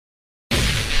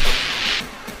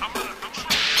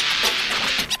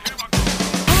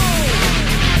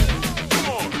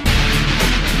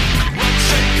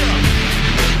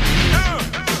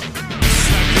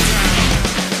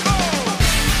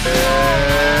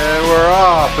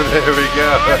off. There we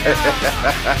go.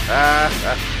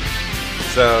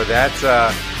 So that's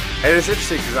and it's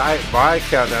interesting because my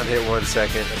countdown hit 1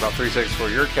 second, about 3 seconds before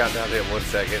your countdown hit 1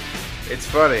 second. It's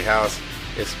funny how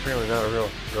it's apparently not a real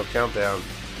countdown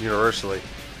universally.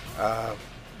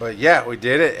 But yeah, we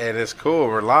did it, and it's cool.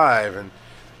 We're live,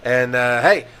 and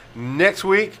hey, next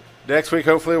week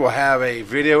hopefully we'll have a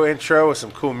video intro with some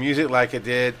cool music like I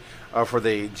did for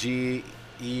the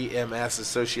GEMS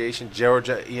Association,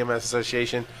 Georgia EMS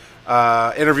Association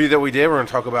interview that we did. We're going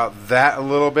to talk about that a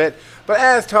little bit. But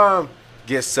as Tom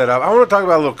gets set up, I want to talk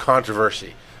about a little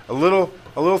controversy, a little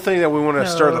thing that we want to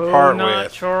start the part not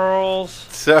with. Charles.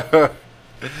 So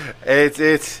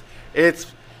it's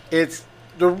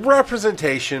the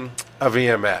representation of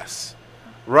EMS,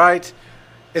 right?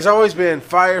 It's always been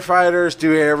firefighters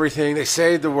do everything. They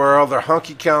save the world. They're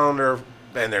hunky calendar,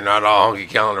 and they're not all hunky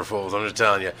calendar fools. I'm just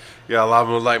telling you. Yeah, a lot of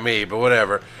them look like me, but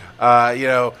whatever.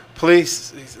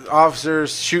 Police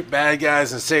officers shoot bad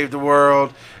guys and save the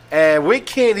world, and we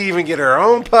can't even get our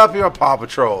own puppy on Paw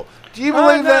Patrol. Do you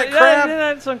believe that crap?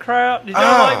 That's some crap. Did y'all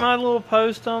like my little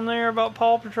post on there about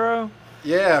Paw Patrol?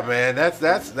 Yeah, man,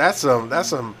 that's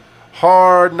some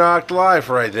hard knocked life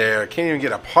right there. Can't even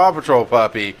get a Paw Patrol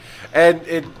puppy.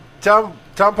 And Tom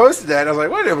posted that, and I was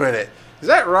like, wait a minute, is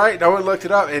that right? And I went and looked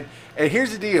it up, and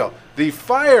here's the deal: the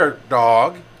fire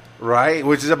dog, right,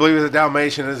 which is I believe is a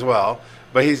Dalmatian as well,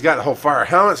 but he's got the whole fire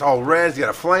helmet. It's all red. He's got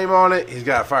a flame on it. He's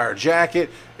got a fire jacket.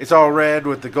 It's all red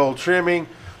with the gold trimming.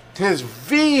 His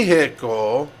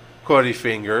vehicle, quotey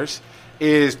fingers,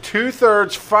 is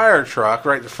 2/3 fire truck,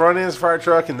 right? The front end is fire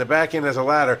truck and the back end has a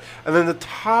ladder. And then the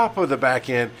top of the back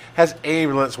end has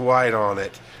ambulance white on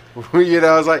it.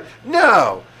 I was like,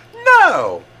 no.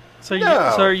 So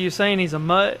are you saying he's a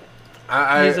mutt?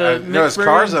 No, his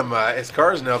car's a mutt. His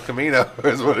car's an El Camino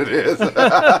is what it is.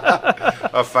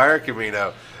 A fire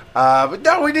Camino. But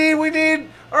no, we need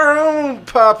our own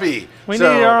puppy. We need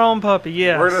our own puppy.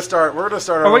 Yeah. We're gonna start.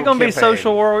 Are we gonna be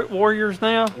social warriors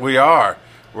now? We are.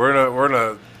 We're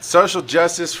gonna social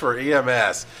justice for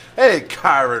EMS. Hey,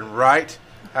 Kyron Wright,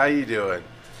 how you doing?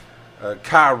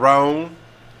 Kyron,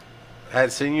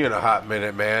 hadn't seen you in a hot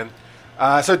minute, man.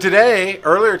 So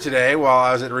earlier today, while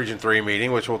I was at the Region 3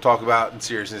 meeting, which we'll talk about in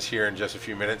seriousness here in just a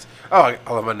few minutes. Oh,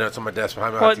 I'll have my notes on my desk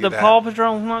behind me. What, the Paw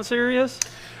Patrol's not serious?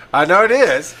 I know it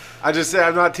is. I just said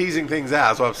I'm not teasing things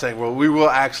out. So I'm saying, well, we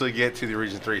will actually get to the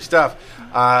Region 3 stuff.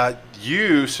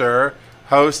 You, sir,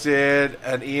 hosted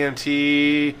an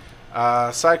EMT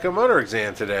psychomotor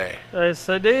exam today. Yes,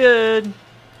 I did.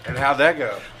 And how'd that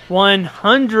go?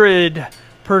 100%.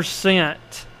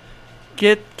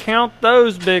 Count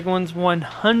those big ones.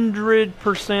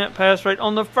 100% pass rate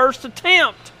on the first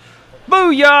attempt.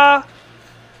 Booyah!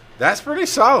 That's pretty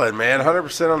solid, man.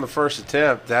 100% on the first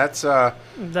attempt. That's actually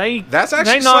they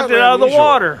knocked it out of the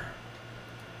water.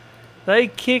 They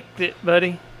kicked it,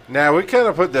 buddy. Now we kind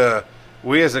of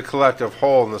we as a collective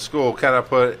whole in the school kind of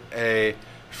put a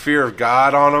fear of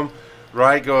God on them,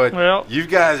 right? Going, well, you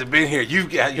guys have been here.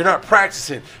 You're not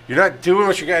practicing. You're not doing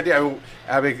what you got to do.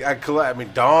 I mean,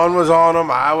 Dawn was on them.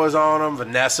 I was on them.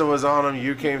 Vanessa was on them.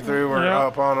 You came through. We're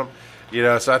up on them.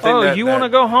 So I think. Oh, you want to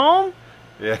go home?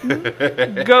 Yeah.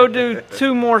 Go do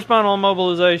 2 more spinal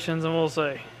immobilizations, and we'll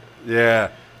see.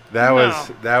 Yeah, that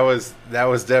was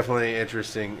definitely an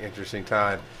interesting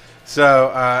time.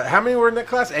 So, how many were in that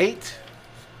class? 8,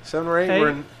 7 or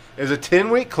 8. It was a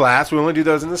 10-week class. We only do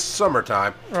those in the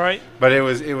summertime. Right. But it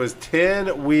was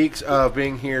 10 weeks of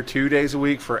being here 2 days a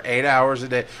week for 8 hours a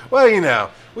day. Well,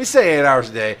 we say 8 hours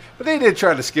a day, but they did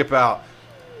try to skip out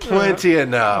plenty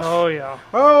enough. Oh, yeah.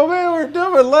 Oh, man, we're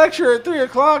doing a lecture at 3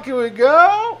 o'clock. Can we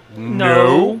go?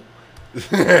 No.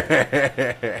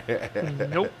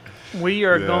 Nope. We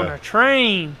are going to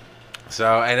train.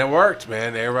 So, and it worked,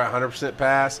 man. They were at 100%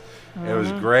 pass. It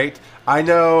was great. I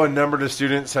know a number of the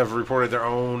students have reported their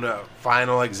own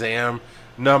final exam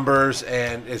numbers,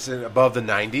 and it's above the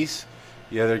 90s.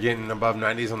 Yeah, they're getting above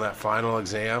 90s on that final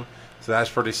exam. So that's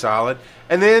pretty solid.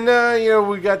 And then,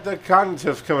 we got the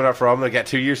cognitive coming up for them. They got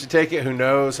 2 years to take it. Who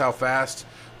knows how fast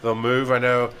they'll move. I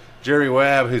know Jerry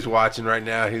Webb, who's watching right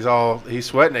now, he's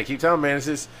sweating. I keep telling him, man,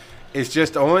 it's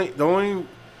just the only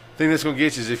thing that's going to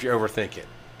get you is if you overthink it.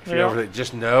 If you overthink,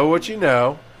 just know what you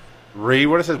know. Read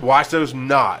what it says. Watch those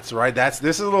knots, right? This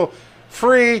is a little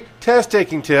free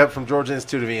test-taking tip from Georgia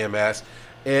Institute of EMS.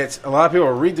 It's a lot of people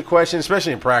read the question,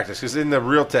 especially in practice, because in the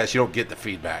real test, you don't get the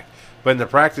feedback. But in the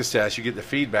practice test, you get the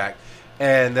feedback.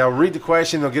 And they'll read the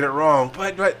question, they'll get it wrong.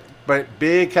 But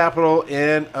big capital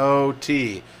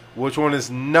N-O-T. Which one is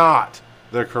not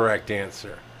the correct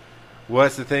answer?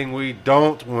 What's the thing we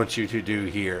don't want you to do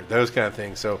here? Those kind of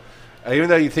things. So Even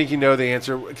though you think you know the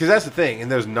answer, because that's the thing. In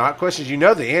those not questions, you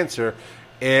know the answer.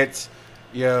 It's,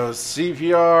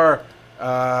 CPR.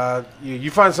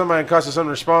 You find somebody unconscious,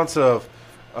 unresponsive.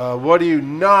 What do you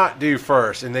not do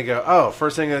first? And they go, oh,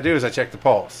 first thing I do is I check the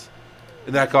pulse.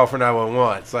 And I call for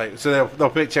 911. It's like, so they'll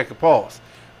pick check the pulse.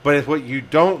 But if what you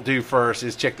don't do first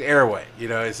is check the airway.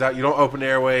 It's not, you don't open the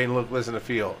airway and listen to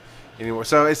feel anymore.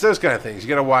 So it's those kind of things. You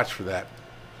got to watch for that.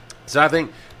 So I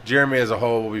think Jeremy as a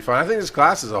whole will be fine. I think this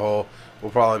class as a whole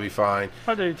will probably be fine.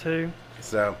 I do too.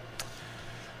 So,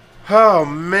 oh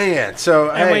man. So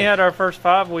and we had our first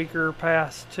 5-weeker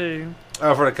pass too.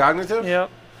 Oh, for the cognitive? Yep.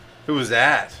 Who was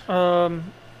that? Don't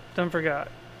forget.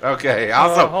 Okay,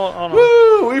 awesome. Hold on.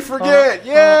 Woo, we forget.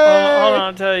 Yay! Hold on,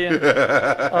 I'll tell you.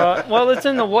 Well, it's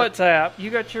in the WhatsApp.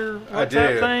 You got your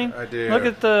WhatsApp thing? I do. Look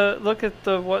at the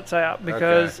WhatsApp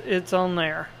because it's on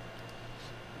there.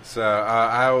 So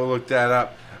I will look that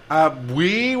up.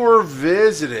 We were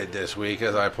visited this week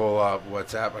as I pull up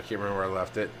WhatsApp. I can't remember where I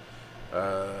left it.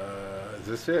 Is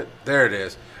this it? There it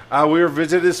is. We were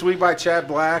visited this week by Chad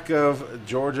Black of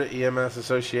Georgia EMS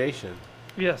Association.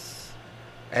 Yes.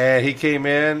 And he came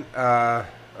in.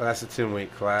 That's a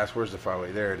 10-week class. Where's the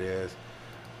 5-week? There it is.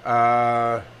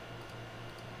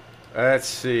 Let's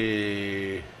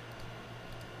see.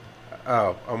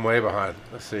 Oh, I'm way behind.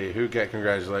 Let's see. Who got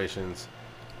congratulations?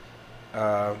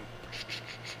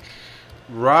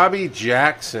 Robbie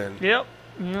Jackson. Yep.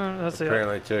 Yeah, that's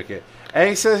apparently took it. And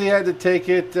he says he had to take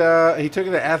it. He took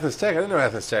it at Athens Tech. I didn't know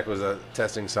Athens Tech was a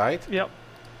testing site. Yep.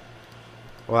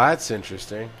 Well, that's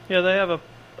interesting. Yeah, they have a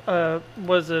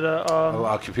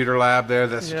computer lab there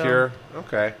that's secure?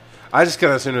 Okay. I just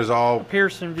kind of assumed it was all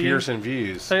Pearson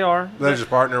Views. They are. They're just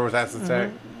partner with Athens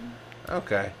Tech?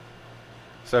 Okay.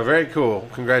 So very cool.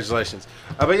 Congratulations.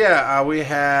 But yeah, we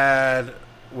had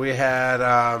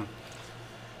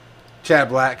Chad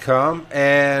Black come,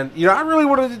 and I really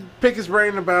wanted to pick his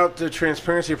brain about the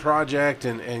Transparency Project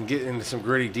and get into some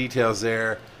gritty details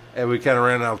there, and we kind of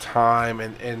ran out of time,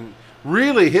 and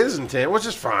really his intent, which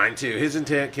is fine too, his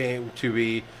intent came to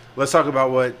be, let's talk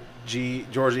about what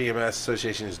Georgia EMS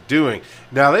Association is doing.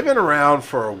 Now, they've been around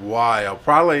for a while,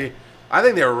 probably, I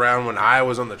think they were around when I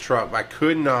was on the truck, but I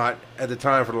could not, at the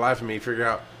time, for the life of me, figure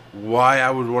out why I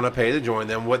would want to pay to join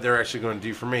them, what they're actually going to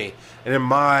do for me. And in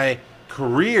my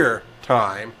career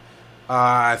time,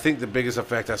 I think the biggest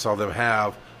effect I saw them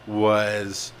have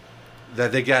was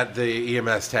that they got the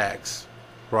EMS tags,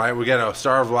 right? We got a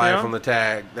Star of Life on the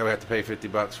tag that we have to pay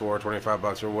 $50 for,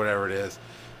 $25 or whatever it is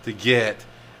to get.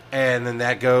 And then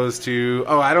that goes to,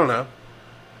 I don't know.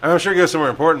 I'm sure it goes somewhere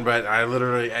important, but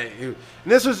and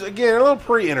this was, again, a little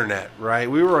pre-internet, right?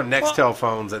 We were on Nextel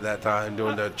phones at that time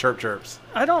doing the chirps.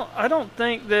 I don't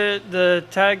think that the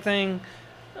tag thing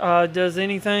does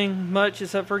anything much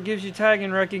except for gives you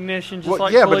tagging recognition, just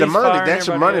like police, but the money, fire, the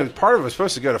extra money, part of it was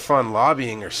supposed to go to fund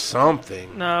lobbying or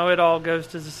something. No, it all goes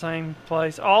to the same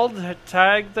place. All the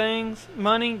tag things,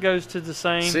 money goes to the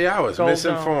same. See, I was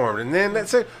misinformed, and then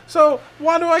that's it. So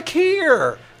why do I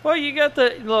care? Well, you got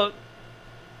the look.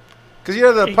 Because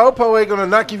the Popo ain't gonna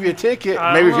not give you a ticket.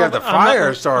 Maybe if you have the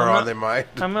Fire Star on, they might.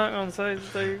 I'm not gonna say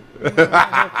that they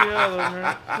help you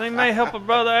out. They may help a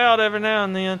brother out every now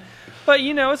and then. But,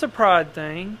 it's a pride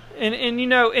thing. And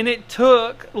it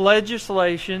took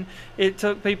legislation. It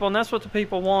took people, and that's what the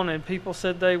people wanted. People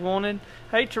said they wanted,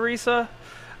 hey, Teresa,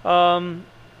 that's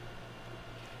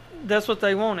what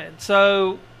they wanted.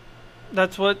 So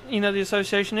that's what, the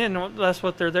association is, and that's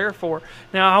what they're there for.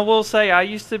 Now, I will say I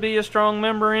used to be a strong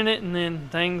member in it, and then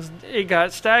it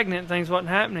got stagnant. Things wasn't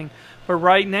happening. But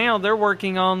right now, they're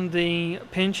working on the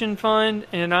pension fund,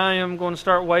 and I am going to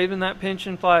start waving that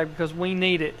pension flag because we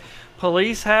need it.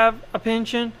 Police have a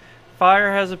pension,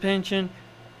 fire has a pension,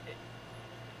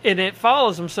 and it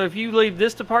follows them. So if you leave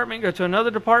this department, go to another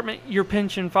department, your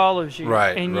pension follows you.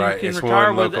 Right, and right. You can it's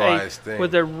retire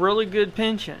with a really good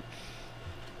pension.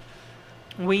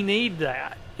 We need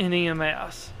that in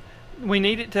EMS. We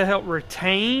need it to help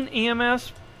retain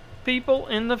EMS people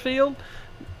in the field,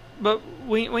 but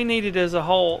we need it as a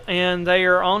whole, and they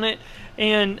are on it,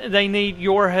 and they need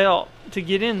your help to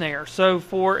get in there. So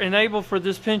for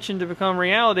this pension to become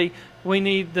reality, we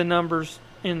need the numbers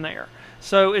in there.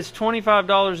 So it's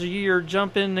 $25 a year.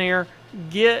 Jump in there,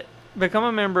 become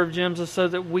a member of GEMSA so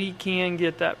that we can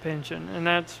get that pension, and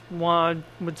that's why I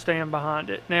would stand behind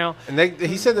it. Now, and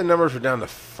he said the numbers were down to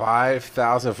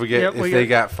 5,000. If they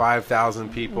got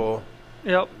 5,000 people.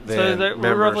 Yep. So we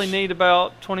roughly need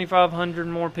about 2,500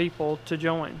 more people to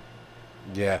join.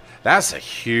 Yeah, that's a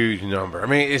huge number. I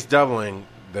mean, it's doubling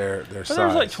their size.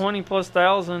 There's like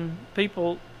 20,000+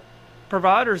 people,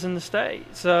 providers in the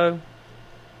state. So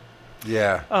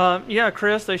Yeah,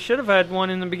 Chris, they should have had one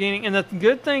in the beginning. And the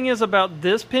good thing is about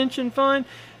this pension fund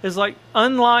is, like,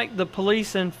 unlike the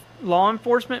police and law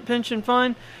enforcement pension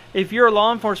fund, if you're a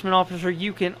law enforcement officer,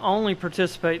 you can only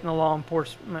participate in the law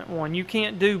enforcement one. You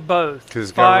can't do both.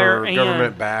 Because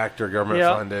government backed or government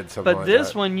funded, something like that. But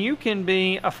this one, you can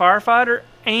be a firefighter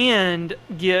and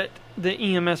get the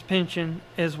EMS pension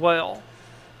as well.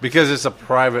 Because it's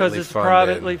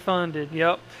privately funded.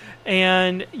 Yep.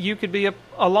 And you could be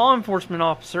a law enforcement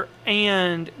officer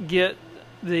and get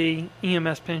the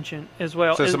EMS pension as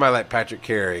well. So somebody like Patrick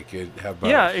Carey could have both.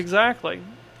 Yeah, exactly.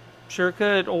 Sure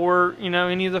could. Or,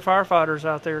 any of the firefighters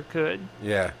out there could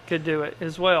do it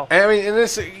as well. And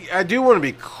I do want to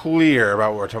be clear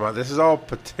about what we're talking about. This is all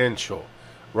potential,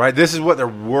 right? This is what they're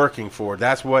working for.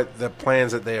 That's what the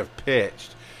plans that they have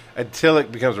pitched. Until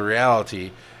it becomes a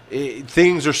reality,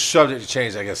 things are subject to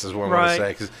change, I guess is what I'm going to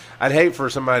say. Because I'd hate for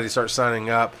somebody to start signing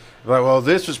up, like, well,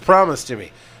 this was promised to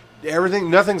me.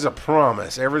 Nothing's a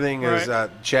promise. Everything is,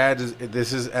 Chad,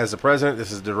 this is, as the president,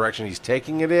 this is the direction he's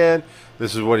taking it in.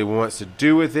 This is what he wants to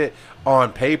do with it.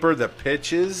 On paper, the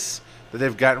pitches that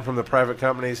they've gotten from the private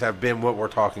companies have been what we're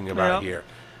talking about here.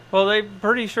 Well, they're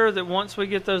pretty sure that once we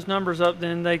get those numbers up,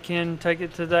 then they can take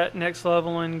it to that next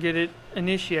level and get it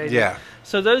initiated. Yeah.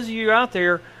 So those of you out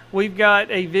there, we've got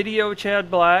a video of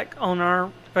Chad Black on our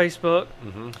Facebook.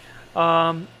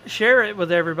 Share it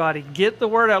with everybody. Get the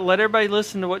word out. Let everybody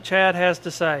listen to what Chad has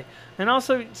to say. And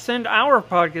also send our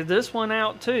podcast, this one,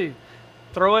 out too.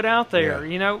 Throw it out there.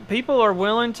 Yeah. People are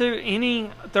willing to,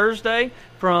 any Thursday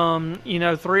from,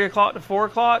 3 o'clock to 4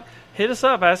 o'clock, hit us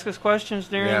up. Ask us questions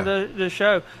during the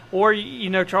show. Or,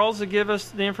 Charles will give us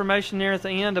the information there at the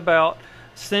end about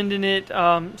sending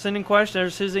questions.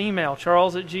 There's his email,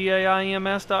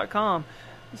 charles@gaims.com.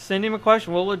 Send him a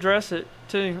question. We'll address it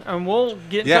too, and we'll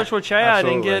get in touch with Chad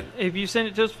and if you send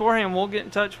it to us beforehand, we'll get in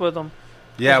touch with them.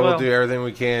 Yeah, we'll do everything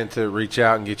we can to reach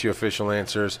out and get you official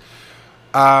answers.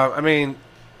 The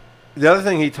other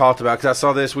thing he talked about, because I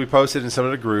saw this, we posted in some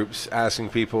of the groups asking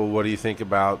people, what do you think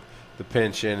about the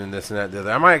pension and this and that and the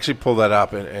other. I might actually pull that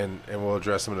up and we'll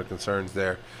address some of the concerns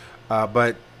there.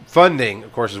 But funding,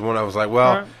 of course, is one I was like,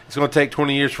 well, it's going to take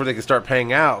 20 years before they can start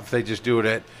paying out if they just do it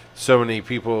at so many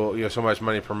people, so much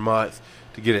money per month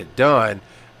to get it done.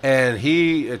 And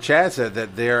Chad said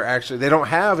that they don't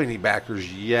have any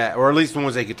backers yet, or at least the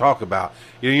ones they could talk about.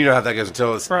 You know how that goes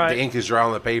until the ink is dry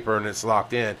on the paper and it's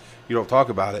locked in. You don't talk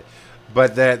about it.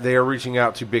 But that they are reaching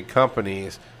out to big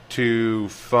companies to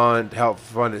help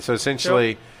fund it. So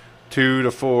essentially, 2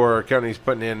 to 4 companies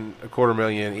putting in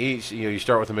 $250,000 each. You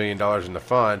start with $1 million in the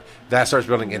fund. That starts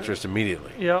building interest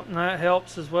immediately. Yep, and that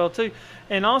helps as well too.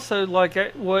 And also, like,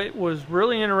 what was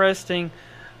really interesting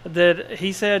that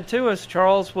he said to us,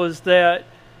 Charles, was that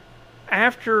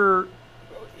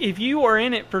if you are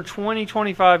in it for 20,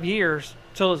 25 years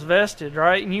till it's vested,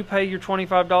 right, and you pay your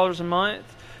 $25 a month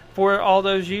for all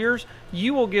those years,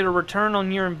 you will get a return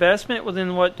on your investment within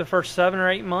the first 7 or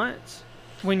 8 months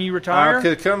when you retire.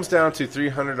 It comes down to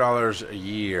 $300 a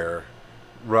year,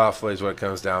 roughly, is what it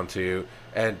comes down to,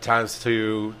 and times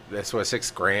 2, that's what,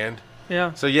 $6,000.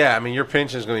 Yeah. So your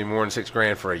pension is going to be more than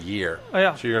 $6,000 for a year. Oh,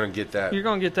 yeah. So you're going to get that. You're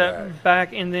going to get that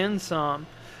back and then some.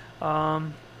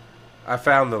 I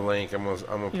found the link. I'm going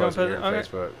to post it here on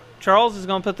Facebook. Charles is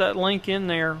going to put that link in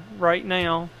there right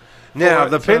now. Now,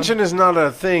 the pension is not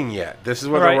a thing yet. This is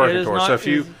what they're working towards. So if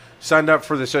you signed up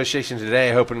for the association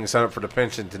today hoping to sign up for the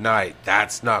pension tonight,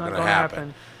 that's not going to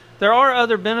happen. There are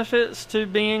other benefits to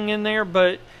being in there,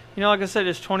 but, like I said,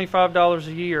 it's $25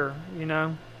 a year,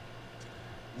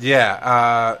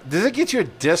 Yeah. Does it get you a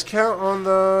discount on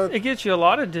the... It gets you a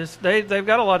lot of they've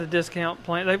got a lot of discount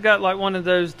plans. They've got like one of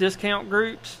those discount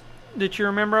groups that you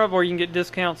remember of, where you can get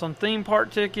discounts on theme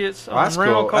park tickets, on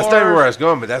rental cars. That's not even where I was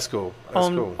going, but that's cool.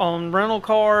 On rental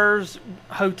cars,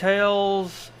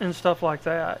 hotels, and stuff like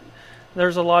that.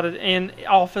 There's a lot of, and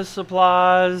office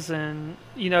supplies, and,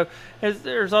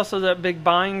 there's also that big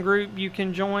buying group you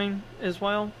can join as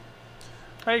well.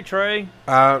 Hey, Trey.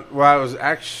 I was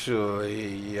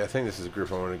actually, I think this is a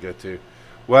group I want to go to.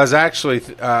 What I was actually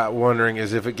wondering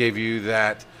is if it gave you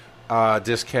that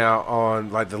discount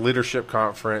on like the leadership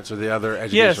conference or the other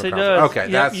educational conference. Yes, it does.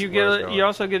 Okay, yep, that's you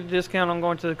also get a discount on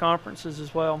going to the conferences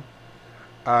as well.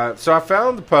 So I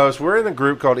found the post. We're in a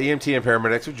group called EMT and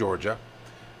Paramedics of Georgia,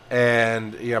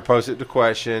 and I posted the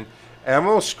question. And I'm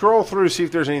going to scroll through see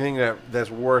if there's anything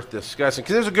that's worth discussing,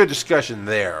 because there's a good discussion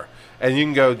there. And you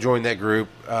can go join that group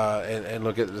and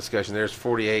look at the discussion. There's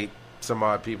 48 some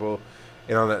odd people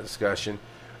in on that discussion.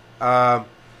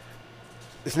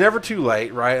 It's never too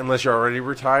late, right? Unless you're already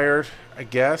retired, I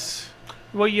guess.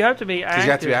 Well, you have to be active.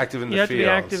 You have to be active in the field. You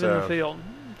have to be active in the field.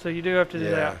 So you do have to do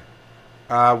that.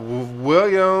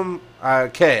 William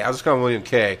K. I'll just call him William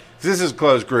K. 'Cause this is a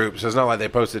closed group, so it's not like they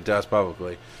posted to us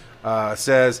publicly.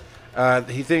 Says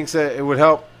he thinks that it would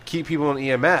help keep people in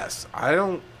EMS. I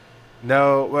don't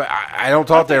know. I don't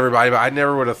talk to everybody, but I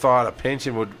never would have thought a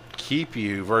pension would keep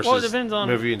you versus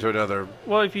move you into another.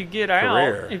 Well, if you get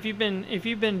career. out, if you've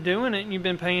been doing it and you've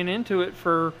been paying into it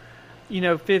for,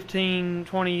 15,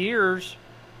 20 years,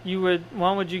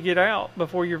 why would you get out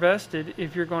before you're vested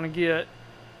if you're going to get?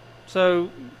 So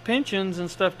pensions and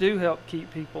stuff do help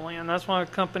keep people in. That's why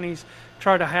companies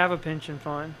try to have a pension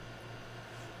fund.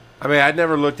 I mean, I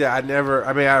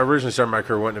originally started my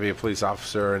career wanting to be a police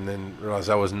officer, and then realized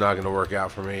that was not going to work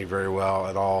out for me very well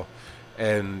at all,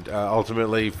 and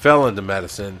ultimately fell into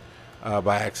medicine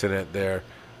by accident there.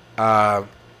 Now,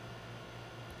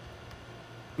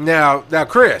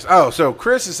 Chris. So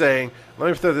Chris is saying,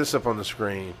 let me throw this up on the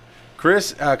screen.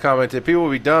 Chris commented, people will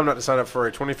be dumb not to sign up for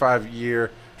a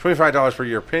 $25 per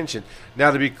year pension. Now,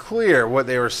 to be clear, what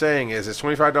they were saying is it's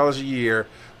 $25 a year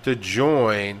to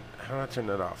join. How do I turn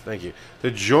that off? Thank you. To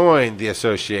join the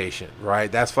association,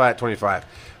 right? That's flat $25.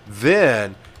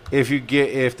 Then, if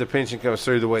the pension comes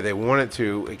through the way they want it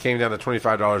to, it came down to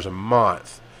 $25 a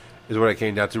month, is what it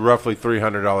came down to, roughly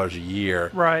 $300 a year.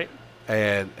 Right.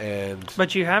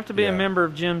 But you have to be a member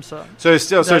of GIMSA. So it's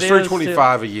still it's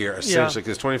 $325 a year essentially,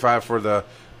 because $25 for the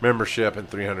membership and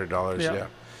 $300.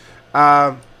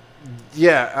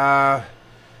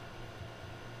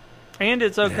 And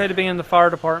it's okay to be in the fire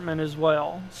department as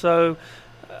well. So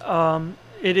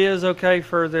it is okay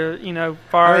for the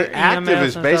fire. Active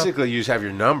EMS is basically you just have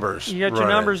your numbers. You got your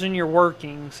numbers and you're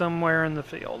working somewhere in the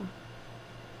field.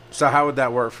 So how would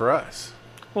that work for us?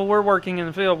 Well, we're working in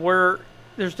the field.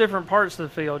 There's different parts of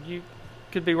the field. You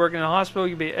could be working in a hospital.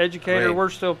 You could be an educator. We're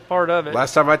still part of it.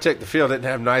 Last time I checked, the field didn't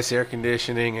have nice air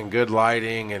conditioning and good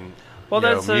lighting and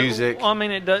music.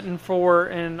 It doesn't for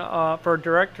a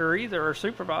director either, or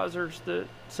supervisors that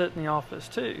sit in the office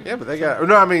too. Yeah, but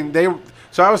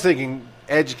So I was thinking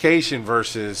education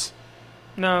versus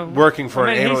working for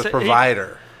an ambulance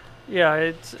provider.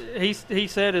 He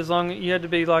said as long as you had to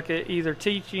be like either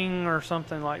teaching or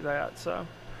something like that. So,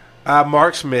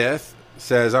 Mark Smith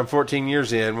says, I'm 14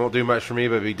 years in, won't do much for me,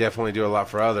 but we definitely do a lot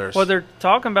for others. Well, they're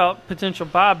talking about potential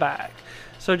buyback.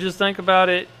 So just think about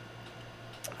it.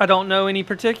 I don't know any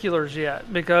particulars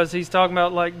yet, because he's talking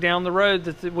about like down the road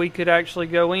that we could actually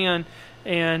go in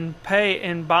and pay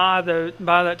and buy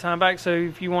that time back. So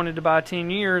if you wanted to buy 10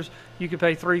 years, you could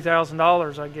pay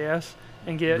 $3,000, I guess,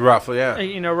 and get roughly,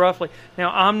 roughly.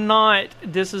 Now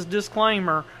this is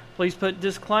disclaimer. Please put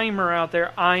disclaimer out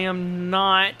there. I am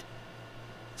not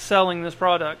selling this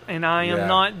product, and I am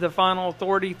not the final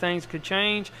authority. Things could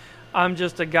change. I'm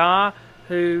just a guy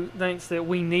who thinks that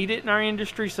we need it in our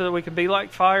industry so that we can be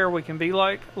like fire, we can be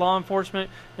like law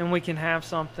enforcement, and we can have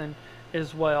something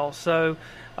as well. So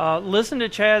listen to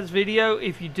Chad's video.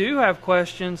 If you do have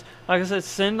questions, like I said,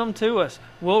 send them to us.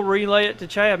 We'll relay it to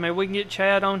Chad. Maybe we can get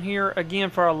Chad on here again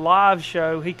for a live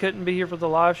show. He couldn't be here for the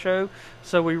live show,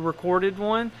 so we recorded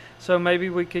one. So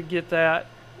maybe we could get that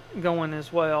going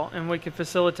as well, and we could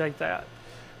facilitate that.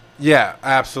 Yeah,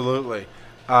 absolutely.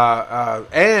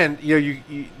 And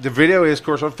the video is, of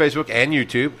course, on Facebook and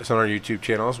YouTube. It's on our YouTube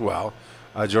channel as well,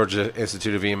 Georgia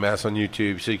Institute of EMS on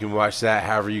YouTube, so you can watch that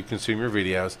however you consume your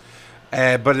videos.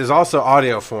 But it's also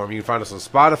audio form. You can find us on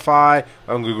Spotify,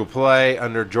 on Google Play,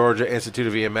 under Georgia Institute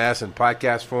of EMS, in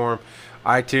podcast form.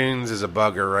 iTunes is a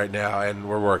bugger right now, and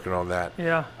we're working on that.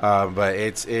 Yeah. But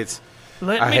it's.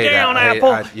 Let me down,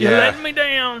 Apple. You're letting me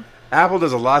down. Apple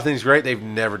does a lot of things great. They've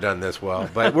never done this well.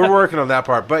 But we're working on that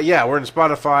part. But, yeah, we're in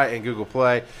Spotify and Google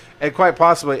Play. And quite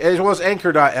possibly, as well as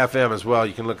Anchor.fm as well.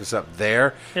 You can look us up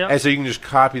there. Yep. And so you can just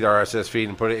copy the RSS feed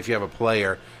and put it if you have a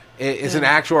player. It's an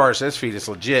actual RSS feed. It's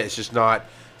legit. It's just not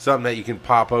something that you can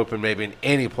pop open maybe in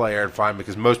any player and find,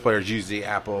 because most players use the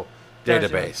Apple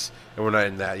database. And we're not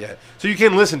in that yet. So you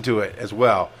can listen to it as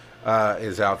well.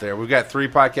 Is out there. We've got 3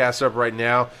 podcasts up right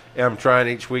now, and I'm trying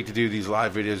each week to do these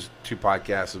live videos. 2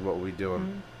 podcasts is what we're doing.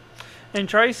 Mm-hmm. And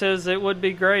Trey says it would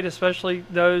be great, especially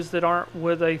those that aren't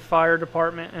with a fire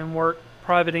department and work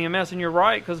private EMS. And you're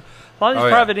right, because a lot of these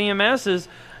private EMSs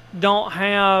don't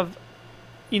have,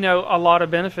 a lot of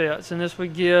benefits, and this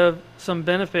would give some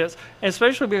benefits,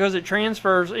 especially because it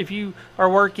transfers. If you are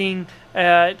working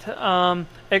at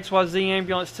XYZ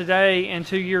Ambulance today, and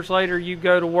 2 years later you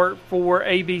go to work for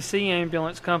ABC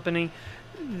Ambulance Company,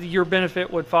 your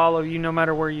benefit would follow you no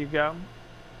matter where you go.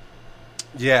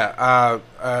 Yeah,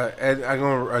 and I'm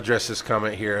going to address this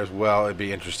comment here as well. It'd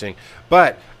be interesting.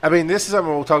 But, this is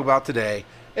something we'll talk about today.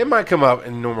 It might come up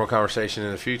in normal conversation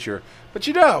in the future. But,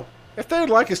 if they'd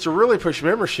like us to really push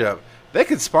membership, they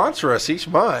could sponsor us each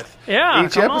month. Yeah,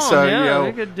 each come episode. on. Yeah,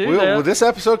 they could do that. Well, this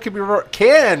episode can be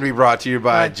brought to you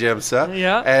by GEMSA.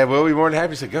 Yeah. And we'll be more than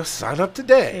happy to say, go sign up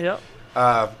today. Yep.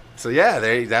 So yeah,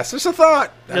 that's just a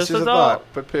thought. That's just a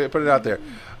thought. Put it out there.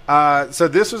 So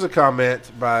this was a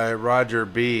comment by Roger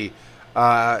B.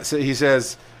 So he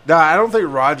says, "No, I don't think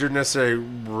Roger necessarily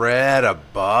read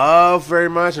above very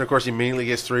much." And of course, he immediately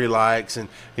gets 3 likes, and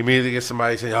he immediately gets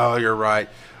somebody saying, "Oh, you're right."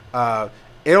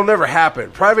 It'll never happen.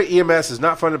 Private EMS is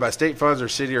not funded by state funds or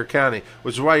city or county,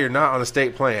 which is why you're not on a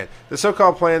state plan. The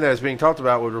so-called plan that is being talked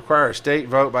about would require a state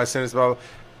vote by Senate.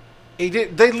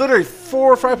 They literally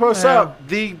 4 or 5 posts up.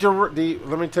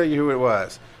 Let me tell you who it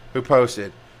was who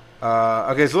posted.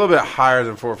 Okay, it's a little bit higher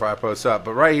than 4 or 5 posts up,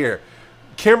 but right here,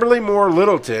 Kimberly Moore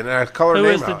Littleton, and I call her name out.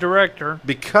 Who is the director?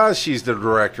 Because she's the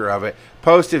director of it,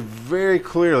 posted very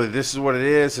clearly, this is what it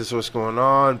is, this is what's going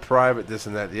on, private, this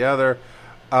and that, the other.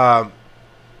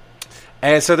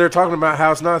 And so they're talking about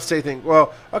how it's not a state thing.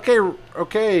 Well,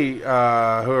 okay,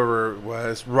 whoever it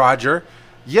was, Roger,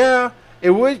 yeah,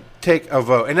 it would take a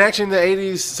vote. And actually in the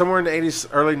 80s, somewhere in the 80s,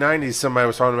 early 90s, somebody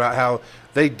was talking about how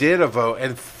they did a vote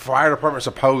and fire departments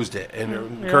opposed it and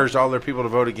encouraged all their people to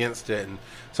vote against it and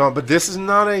so on. But this is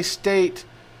not a state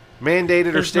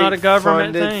mandated or state not a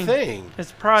government funded thing.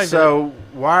 It's private. So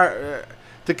why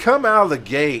to come out of the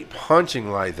gate punching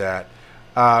like that?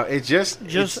 Read. Get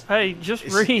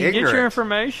ignorant. your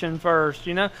information first.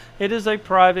 You know, it is a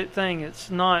private thing.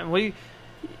 It's not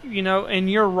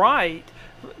and you're right.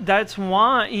 That's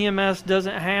why EMS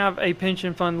doesn't have a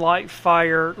pension fund like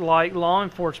fire, like law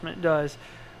enforcement does.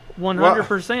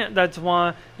 100%. That's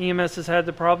why EMS has had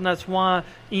the problem. That's why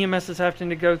EMS is having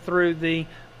to go through the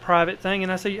private thing.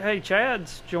 And I say, hey,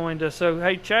 Chad's joined us. So,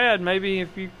 hey, Chad, maybe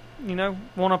if you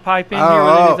want to pipe in here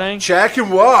with anything. Chad can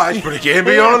watch, but he can't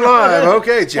be on live.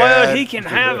 Okay, Chad. Well, he can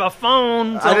have a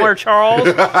phone somewhere, Charles.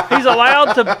 He's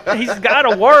allowed to. He's got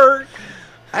to work.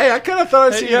 Hey, I kind of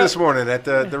thought I'd see you this morning at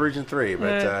the Region 3,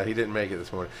 but he didn't make it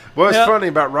this morning. What's funny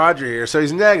about Roger here, so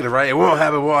he's negative, right? It won't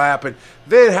happen.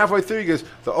 Then halfway through he goes,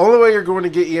 the only way you're going to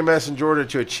get EMS in Georgia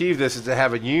to achieve this is to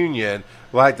have a union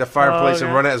like the fireplace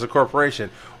and run it as a corporation.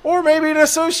 Or maybe an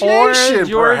association, or a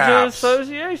Georgia perhaps.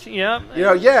 Association, yeah.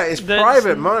 It's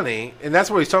private money, and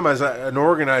that's what he's talking about, is an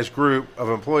organized group of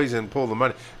employees and pull the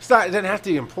money. It doesn't have to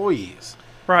be employees.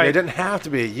 Right. It doesn't have to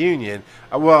be a union.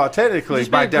 Well, technically,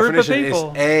 by definition, it's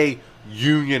a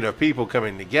union of people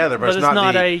coming together, but it's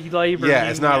not a labor union. Yeah,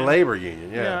 it's not a labor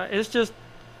union. Yeah, it's just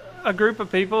a group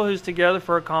of people who's together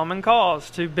for a common cause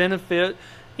to benefit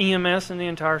EMS in the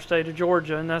entire state of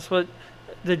Georgia, and that's what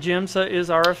the GEMSA is,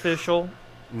 our official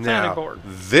standing board.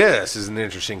 This is an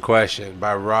interesting question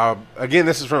by Rob. Again,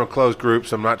 this is from a closed group,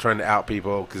 so I'm not trying to out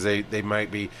people because they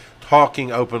might be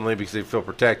talking openly because they feel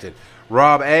protected.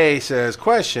 Rob A. says,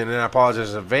 question, and I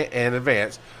apologize in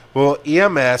advance, will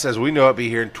EMS, as we know it, be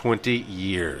here in 20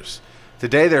 years?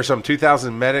 Today, there are some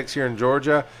 2,000 medics here in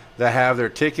Georgia that have their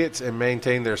tickets and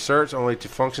maintain their certs only to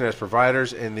function as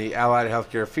providers in the allied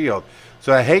healthcare field.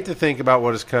 So I hate to think about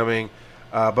what is coming,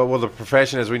 but will the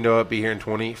profession as we know it be here in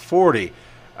 2040?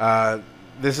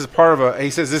 This is part of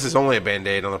he says this is only a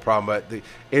Band-Aid on the problem, but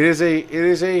it is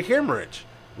a hemorrhage,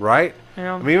 right?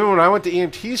 Yeah. I mean, even when I went to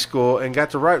EMT school and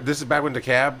got to ride, this is back when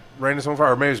DeKalb ran its own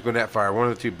fire, or maybe it was Gwinnett Fire, one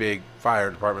of the 2 big fire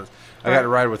departments. I got to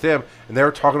ride with them, and they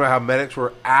were talking about how medics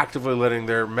were actively letting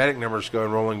their medic numbers go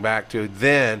and rolling back to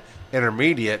then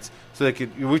intermediates, so they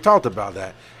could. We talked about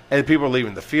that, and people were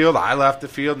leaving the field. I left the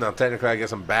field. Now, technically, I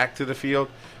guess I'm back to the field.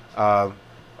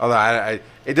 Although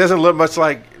it doesn't look much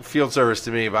like field service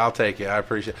to me, but I'll take it. I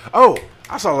appreciate it. Oh,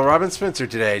 I saw Robin Spencer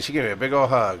today. She gave me a big old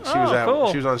hug.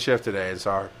 She was on shift today, and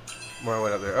saw her when I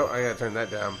went up there. Oh, I got to turn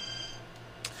that down.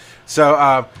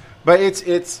 So, but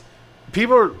it's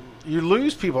people. You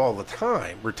lose people all the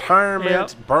time.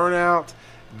 Retirement, burnout.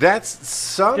 That's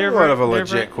somewhat of a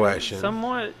legit question.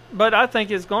 Somewhat, but I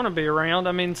think it's going to be around.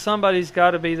 I mean, somebody's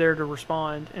got to be there to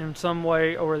respond in some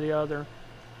way or the other.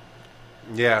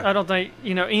 Yeah. I don't think,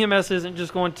 EMS isn't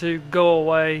just going to go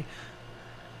away.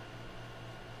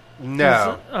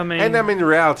 No. The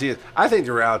reality is, I think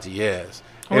the reality is,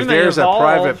 if there's a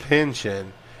private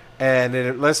pension,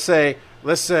 and let's say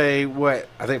what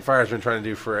I think fire's been trying to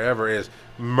do forever is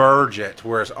merge it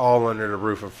where it's all under the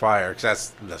roof of fire,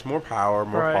 because that's more power,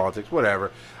 more politics, whatever.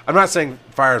 I'm not saying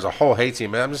fire as a whole hates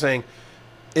him, but I'm just saying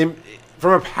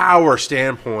from a power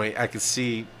standpoint, I could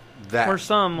see that. Or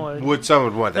some would. Some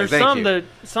would want that. There's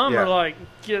some are like,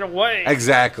 get away.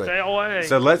 Exactly. Stay away.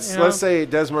 So let's say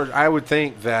it does merge. I would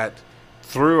think that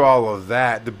through all of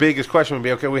that, the biggest question would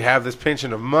be, okay, we have this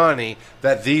pension of money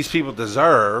that these people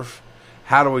deserve.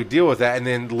 how do we deal with that? And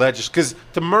then because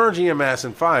to merge EMS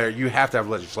and fire, you have to have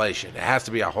legislation. It has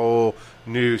to be a whole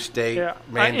new state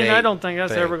mandate. And I don't think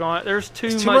that's ever going. There's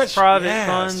too too much private yeah,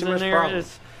 funds in there.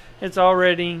 It's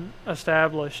already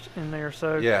established in there,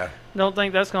 so don't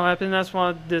think that's going to happen. That's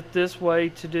why this way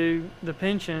to do the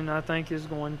pension, I think, is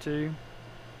going to.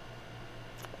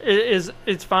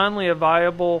 It's finally a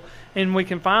viable, and we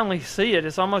can finally see it.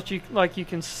 It's almost like you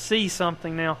can see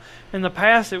something now. In the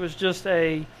past, it was just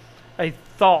a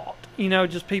thought,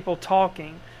 just people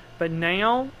talking. But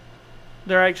now,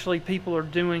 people are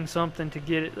doing something to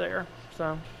get it there.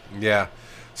 So yeah.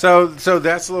 So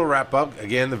that's a little wrap up.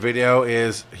 Again, the video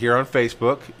is here on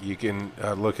Facebook. You can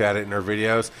look at it in our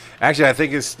videos. Actually, I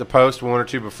think it's the post one or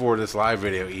two before this live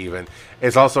video even.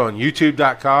 It's also on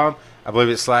YouTube.com. I believe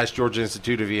it's /Georgia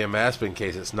Institute of EMS, but in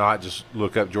case it's not, just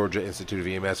look up Georgia Institute of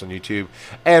EMS on YouTube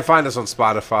and find us on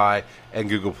Spotify and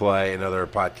Google Play and other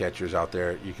podcatchers out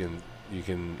there. You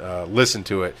can listen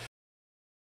to it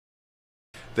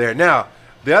there. Now,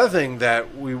 the other thing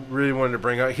that we really wanted to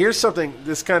bring up, here's something,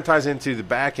 this kind of ties into the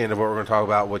back end of what we're going to talk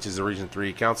about, which is the Region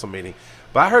 3 Council meeting.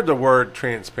 But I heard the word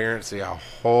transparency a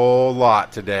whole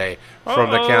lot today from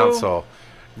the council.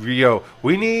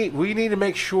 We need to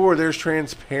make sure there's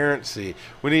transparency.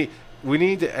 We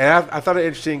need to, and I thought it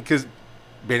interesting because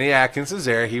Benny Atkins is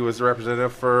there. He was the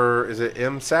representative for, is it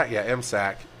MSAC? Yeah,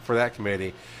 MSAC for that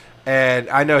committee. And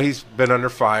I know he's been under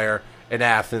fire in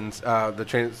Athens.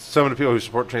 Some of the people who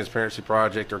support Transparency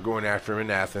Project are going after him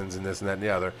in Athens and this and that and the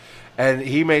other. And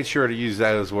he made sure to use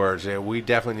those words. We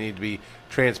definitely need to be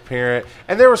transparent.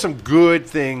 And there were some good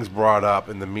things brought up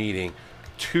in the meeting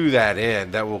to that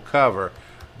end that we'll cover.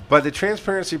 But the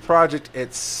Transparency Project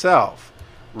itself,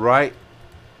 right?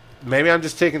 Maybe I'm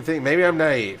just taking things. Maybe I'm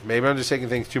naive. Maybe I'm just taking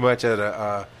things too much at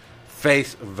a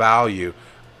face value.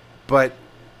 But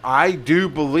I do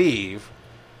believe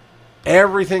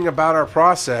everything about our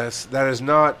process that is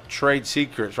not trade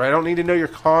secrets, right? I don't need to know your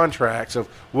contracts of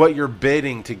what you're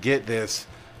bidding to get this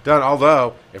done.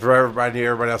 Although, if everybody knew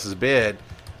everybody else's bid,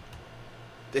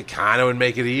 it kind of would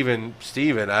make it even,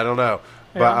 Steven. I don't know,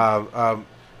 yeah. But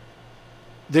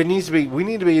we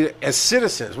need to be, as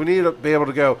citizens, we need to be able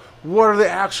to go, what are the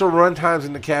actual run times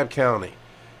in DeKalb County?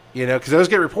 Because those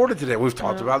get reported today. We've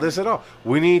talked about this at all.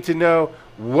 We need to know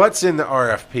what's in the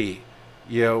RFP,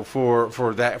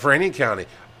 for any county.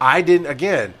 I didn't,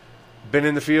 again, been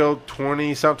in the field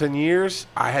 20-something years.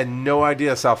 I had no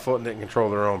idea South Fulton didn't control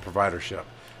their own providership.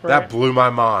 Right. That blew my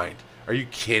mind. Are you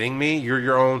kidding me? You're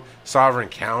your own sovereign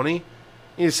county?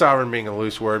 Sovereign being a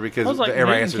loose word because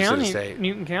everybody answers to the state.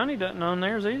 Newton County doesn't own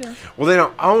theirs either. Well, they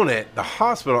don't own it. The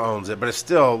hospital owns it, but it's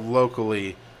still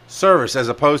locally serviced as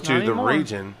opposed to the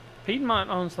region. Piedmont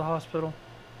owns the hospital.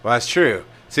 Well, that's true.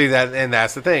 See that, and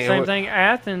that's the thing. Same thing.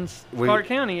 Athens, Clark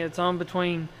County. It's on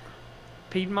between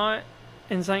Piedmont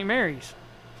and St. Mary's.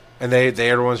 And they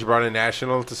are the ones who brought in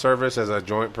National to service as a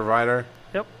joint provider.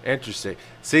 Yep. Interesting.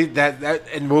 See that,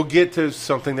 and we'll get to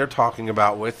something they're talking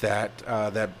about with that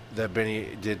that Benny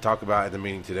did talk about at the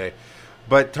meeting today.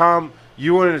 But Tom,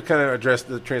 you wanted to kind of address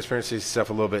the transparency stuff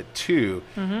a little bit too.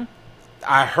 Mm-hmm.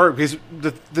 I heard because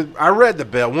I read the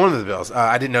bill, one of the bills.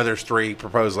 I didn't know there's 3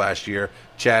 proposed last year.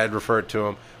 Chad referred to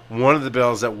them. One of the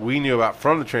bills that we knew about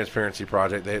from the Transparency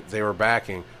Project they were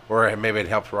backing, or maybe it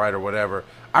helped write or whatever.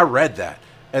 I read that,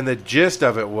 and the gist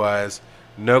of it was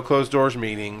no closed doors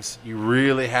meetings. You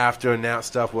really have to announce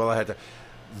stuff well ahead.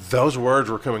 Those words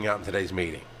were coming out in today's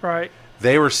meeting. Right.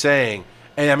 They were saying,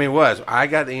 and I mean, I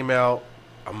got the email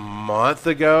a month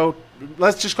ago.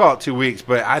 Let's just call it 2 weeks,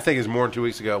 but I think it's more than 2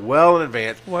 weeks ago. Well in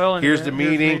advance. Here's the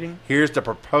meeting. Here's the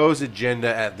proposed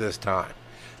agenda at this time.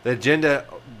 The agenda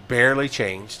barely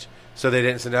changed, so they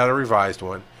didn't send out a revised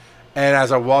one. And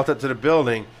as I walked up to the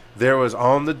building, there was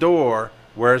on the door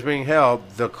where it's being held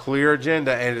the clear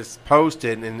agenda, and it's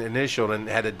posted and initialed and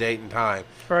had a date and time.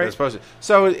 Right. It's posted.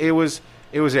 So it was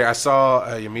there. I saw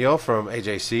Yamil from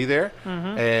AJC there,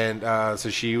 mm-hmm. and so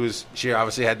she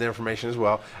obviously had the information as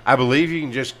well. I believe you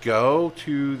can just go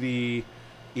to the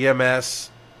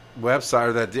EMS website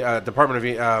or the Department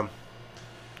of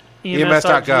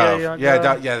EMS.gov.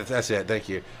 Yeah, that's it. Thank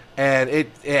you. And it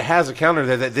has a calendar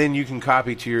there that then you can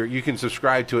copy to you can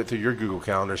subscribe to it through your Google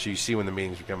Calendar so you see when the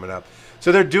meetings are coming up.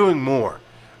 So they're doing more.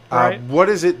 Right. What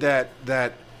is it that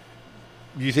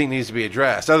you think needs to be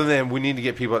addressed, other than we need to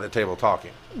get people at the table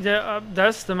talking? Yeah,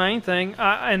 that's the main thing.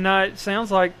 It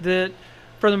sounds like that,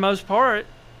 for the most part,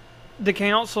 the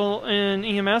council and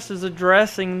EMS is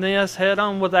addressing this head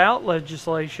on without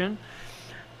legislation.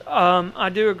 I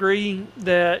do agree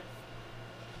that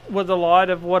with a lot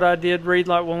of what I did read,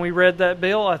 like when we read that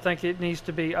bill, I think it needs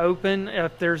to be open.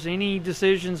 If there's any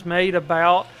decisions made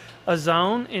about a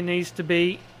zone, it needs to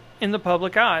be in the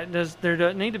public eye. There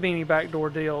doesn't need to be any backdoor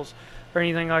deals or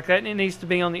anything like that. And it needs to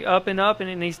be on the up, and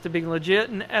it needs to be legit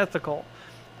and ethical.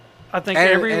 I think I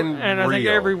think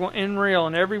everyone in real,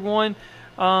 and everyone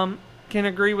can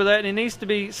agree with that. And it needs to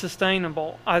be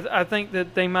sustainable. I think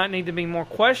that they might need to be more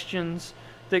questions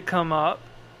that come up.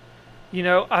 You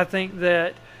know, I think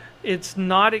that it's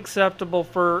not acceptable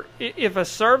for if a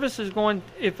service is going,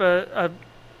 if a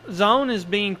zone is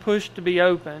being pushed to be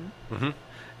open,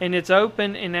 and it's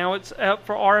open and now it's up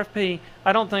for RFP.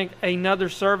 I don't think another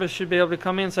service should be able to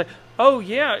come in and say, "Oh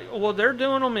yeah, well they're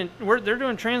doing them they're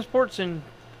doing transports in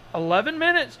 11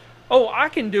 minutes. Oh, I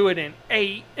can do it in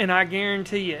 8, and I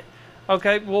guarantee it."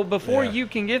 Okay, well before you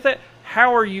can get that,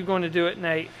 how are you going to do it,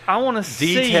 Nate? I want to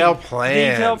see detailed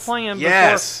plan.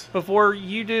 Yes. Before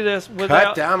you do this, without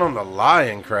cut down on the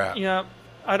lying crap. Yeah,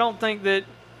 I don't think that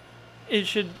it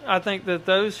should. I think that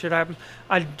those should happen.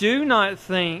 I do not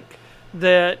think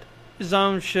that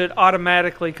zones should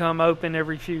automatically come open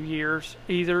every few years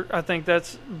either. I think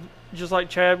that's just like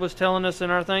Chad was telling us in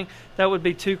our thing. That would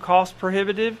be too cost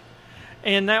prohibitive,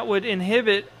 and that would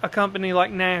inhibit a company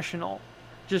like National.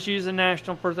 Just use a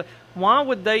National person. Why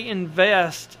would they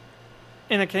invest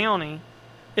in a county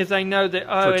if they know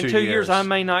that in 2 years I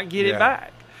may not get it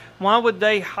back? Why would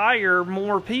they hire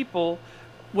more people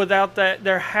without that?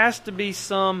 There has to be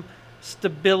some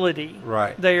stability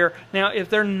there. Now, if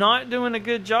they're not doing a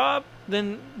good job,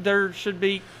 then there should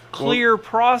be clear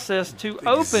process to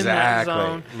open that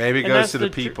zone. Maybe it goes to the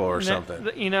people or something.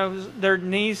 You know, there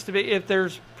needs to be, if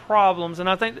there's problems, and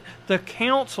I think the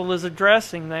council is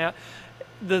addressing that.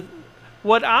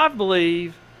 What I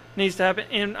believe needs to happen,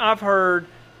 and I've heard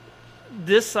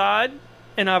this side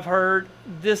and I've heard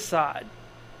this side.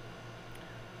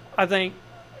 I think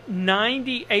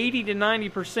 80 to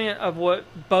 90% of what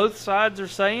both sides are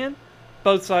saying,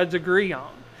 both sides agree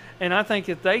on. And I think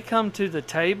if they come to the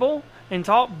table and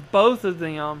talk, both of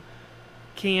them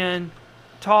can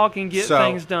talk and get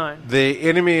things done. The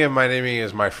enemy of my enemy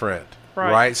is my friend.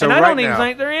 Right. So and I don't even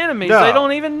think they're enemies. No. They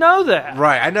don't even know that.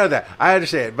 Right. I know that. I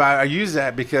understand. But I use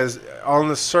that because on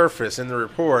the surface in the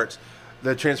reports,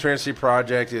 the Transparency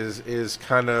Project is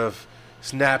kind of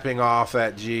snapping off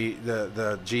at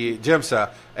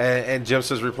GIMSA and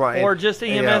GIMSA's replying. Or just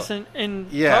EMS in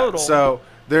total. So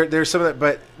there's some of that.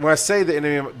 But when I say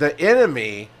the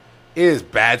enemy is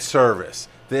bad service.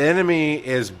 The enemy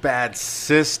is bad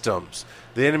systems.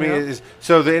 The enemy is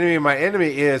the enemy of my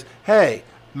enemy is, hey,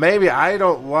 maybe I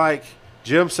don't like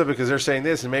GIMSA because they're saying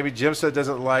this, and maybe GIMSA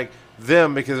doesn't like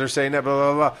them because they're saying that, blah,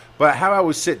 blah, blah. But how about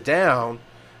we sit down?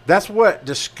 That's what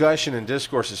discussion and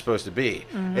discourse is supposed to be.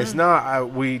 It's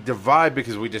not we divide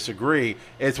because we disagree.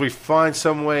 It's we find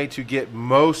some way to get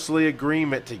mostly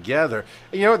agreement together.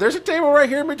 And, you know, there's a table right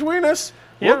here in between us.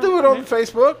 We'll do it on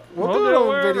Facebook. We'll do it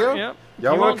on video. Yep.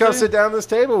 Y'all want to come sit down at this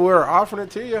table? We're offering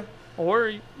it to you.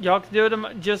 Or y'all can do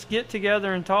it. Just get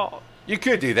together and talk. You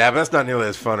could do that, but that's not nearly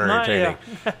as fun or entertaining.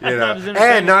 You know,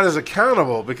 and not as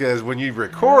accountable because when you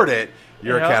record it,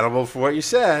 you're accountable for what you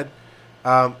said.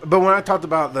 But when I talked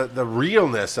about the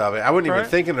realness of it, I wasn't even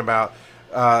thinking about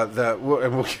and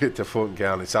we'll get to Fulton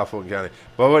County, South Fulton County,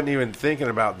 but I wasn't even thinking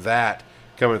about that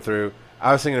coming through.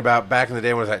 I was thinking about back in the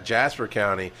day when I was at Jasper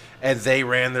County, and they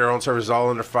ran their own services all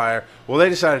under fire. Well, they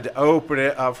decided to open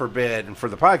it up for bid, and for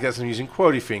the podcast, I'm using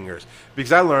quotey fingers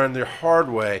because I learned the hard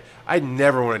way. I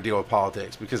never want to deal with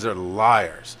politics because they're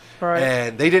liars. Right.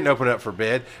 And they didn't open it up for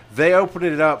bid. They opened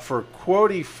it up for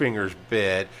quotey fingers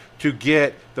bid to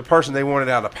get the person they wanted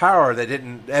out of power that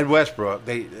didn't, Ed Westbrook.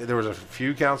 There was a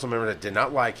few council members that did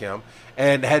not like him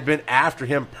and had been after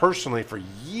him personally for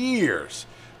years.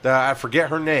 I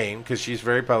forget her name because she's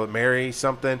very public. Mary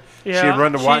something. Yeah, she had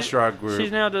run the Watchdog group. She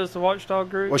now does the Watchdog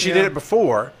group. Well, she did it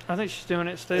before. I think she's doing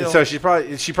it still. And so she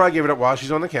probably gave it up while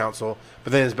she's on the council,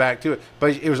 but then it's back to it.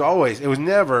 But it was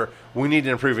never we need to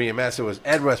improve EMS. It was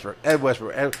Ed Westbrook.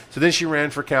 So then she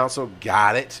ran for council,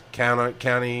 got it,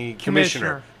 county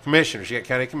commissioner. She got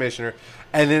county commissioner,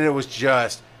 and then it was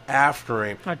just after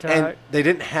him. And they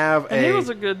didn't have and he was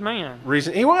a good man.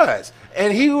 Reason he was,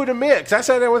 and he would admit because I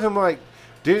sat there with him like,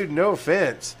 dude, no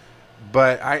offense,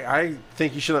 but I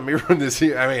think you should let me run this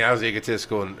here. I mean, I was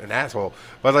egotistical and an asshole,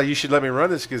 but I was like, you should let me run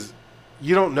this because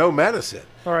you don't know medicine.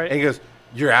 All right. And he goes,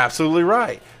 you're absolutely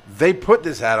right. They put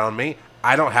this hat on me.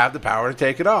 I don't have the power to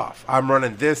take it off. I'm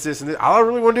running this, and this. All I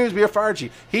really want to do is be a fire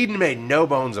chief. He made no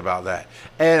bones about that.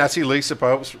 And I see Lisa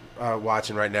Pope's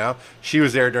watching right now. She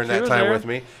was there during that time with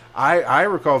me. I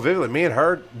recall vividly, me and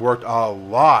her worked a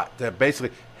lot to basically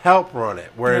help run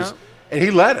it. And he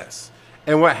let us.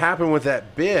 And what happened with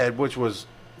that bid, which was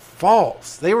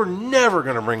false. They were never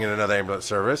going to bring in another ambulance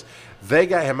service. They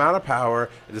got him out of power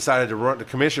and decided to run. The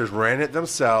commissioners ran it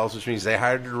themselves, which means they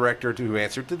hired a director who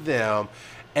answered to them.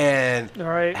 And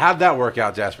how'd that work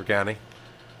out, Jasper County?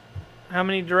 How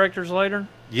many directors later?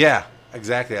 Yeah,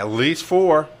 exactly. At least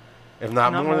 4, if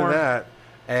not more than that.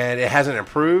 And it hasn't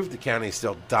improved. The county's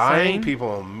still dying. Same. People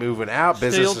are moving out. Still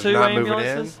Businesses 2 not moving in.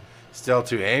 ambulances. Still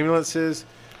 2 ambulances.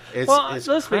 It's Let's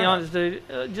be crap. honest, dude.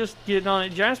 Just getting on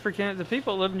it. Jasper County, the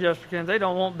people that live in Jasper County, they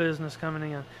don't want business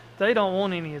coming in. They don't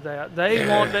want any of that. They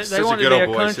want it's they such want a to good be a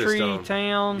old boy country system.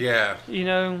 town. Yeah. You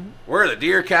know. We're the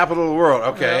deer capital of the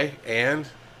world. Okay. And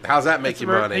how's that make you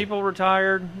money? People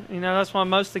retired. You know, that's why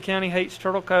most of the county hates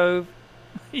Turtle Cove.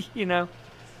 You know.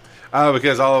 Oh,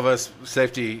 because all of us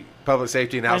public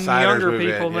safety and outsiders and younger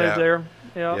move people in. move there.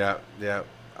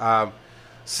 Yeah.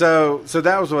 So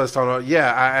that was what I was talking about.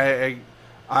 Yeah,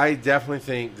 I definitely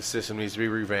think the system needs to be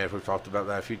revamped. We've talked about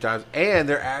that a few times, and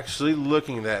they're actually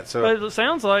looking at that. So But it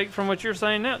sounds like, from what you're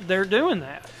saying now, they're doing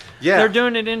that. yeah, They're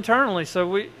doing it internally.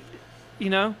 So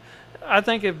I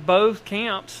think if both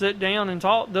camps sit down and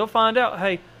talk, they'll find out,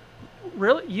 hey,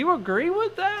 really, you agree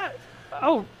with that?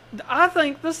 Oh, I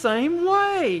think the same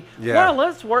way. Yeah. Well,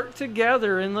 let's work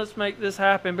together and let's make this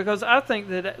happen. Because I think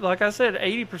that, like I said,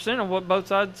 80% of what both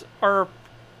sides are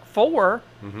for,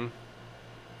 mm-hmm.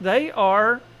 they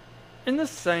are in the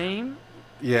same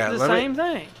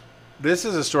thing. This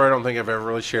is a story I don't think I've ever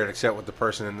really shared except with the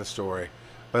person in the story.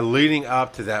 But leading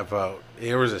up to that vote,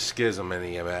 there was a schism in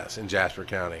EMS in Jasper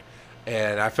County.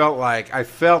 And I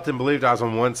felt and believed I was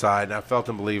on one side, and I felt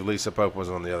and believed Lisa Pope was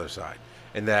on the other side.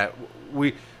 And that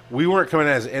we weren't coming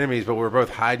as enemies, but we were both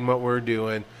hiding what we were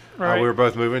doing. Right. We were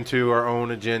both moving to our own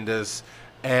agendas.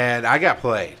 And I got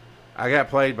played. I got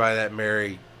played by that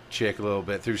Mary chick a little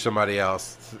bit through somebody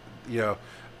else,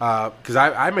 because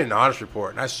I made an honest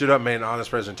report, and I stood up and made an honest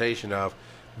presentation of,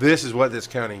 this is what this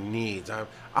county needs.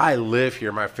 I live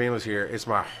here. My family's here. It's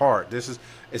my heart.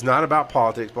 It's not about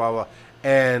politics, blah, blah.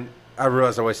 And I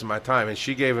realized I wasted my time. And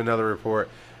she gave another report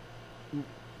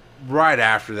right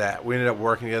after that. We ended up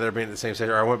working together, being at the same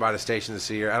station. I went by the station to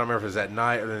see her. I don't remember if it was that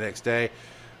night or the next day,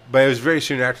 but it was very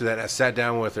soon after that. I sat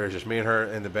down with her, just me and her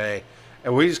in the bay,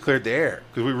 and we just cleared the air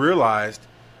because we realized,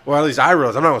 well, at least I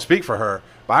realized, I'm not going to speak for her,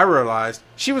 but I realized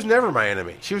she was never my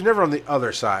enemy. She was never on the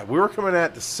other side. We were coming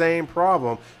at the same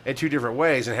problem in 2 different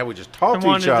ways, and had we just talked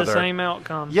to each other, the same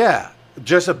outcome. Yeah,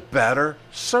 just a better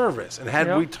service. And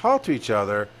had we talked to each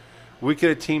other, we could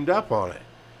have teamed up on it.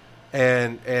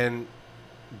 And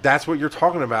that's what you're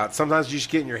talking about. Sometimes you just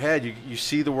get in your head, you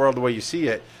see the world the way you see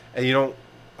it, and you don't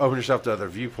open yourself to other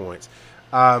viewpoints.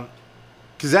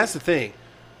 Because that's the thing.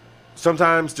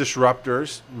 Sometimes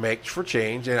disruptors make for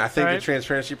change, and I think the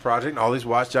Transparency Project and all these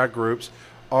watchdog groups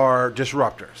are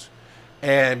disruptors.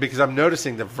 And because I'm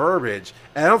noticing the verbiage,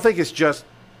 and I don't think it's just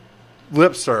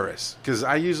lip service, because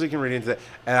I usually can read into that.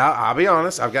 And I'll be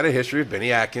honest, I've got a history of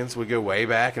Benny Atkins. We go way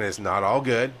back, and it's not all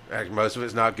good. Most of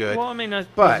it's not good. Well, I mean,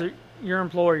 but your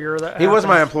employer. He was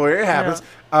my employer. It happens.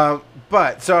 Yeah.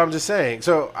 But so I'm just saying.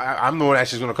 So I'm the one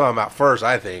actually going to call him out first.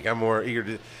 I think I'm more eager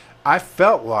to. I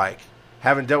felt like,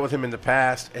 having dealt with him in the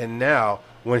past and now,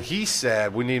 when he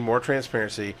said we need more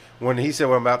transparency, when he said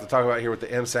what I'm about to talk about here with the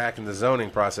MSAC and the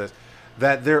zoning process,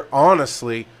 that they're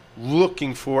honestly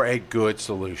looking for a good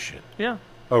solution. Yeah.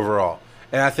 Overall.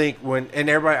 And I think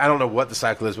everybody, I don't know what the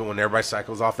cycle is, but when everybody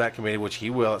cycles off that committee, which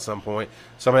he will at some point,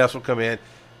 somebody else will come in.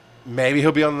 Maybe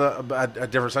he'll be on a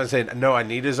different side saying, no, I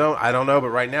need his own. I don't know. But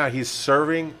right now he's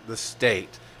serving the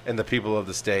state and the people of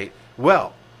the state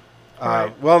well.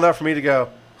 Well enough for me to go,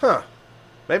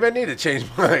 maybe I need to change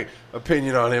my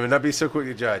opinion on him and not be so quick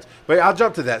to judge. But I'll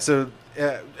jump to that. So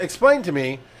explain to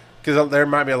me, because there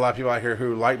might be a lot of people out here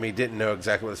who, like me, didn't know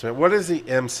exactly what this meant. What is the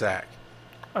MSAC?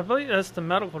 I believe that's the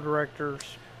medical directors.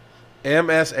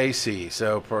 MSAC.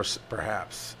 So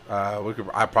perhaps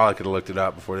I probably could have looked it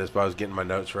up before this, but I was getting my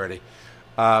notes ready.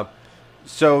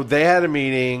 So they had a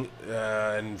meeting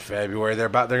in February. They're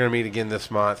going to meet again this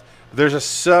month. There's a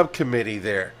subcommittee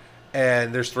there,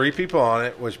 and there's 3 people on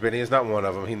it, which Benny is not one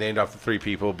of them. He named off the 3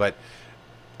 people, but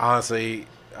honestly,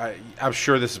 I'm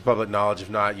sure this is public knowledge. If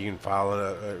not, you can file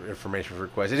an information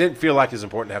request. It didn't feel like it's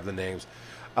important to have the names,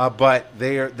 but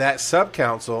that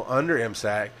sub-council under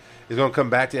MSAC is going to come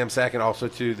back to MSAC and also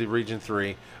to the Region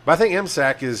 3. But I think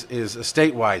MSAC is a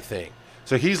statewide thing.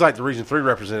 So he's like the Region 3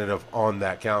 representative on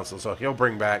that council. So he'll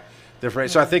bring back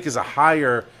different. So I think it's a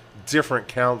higher, different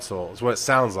council is what it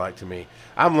sounds like to me.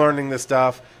 I'm learning this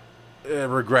stuff,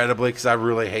 regrettably, because I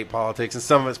really hate politics. And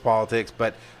some of it's politics,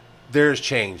 but there's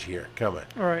change here coming.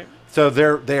 All right. So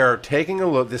they are taking a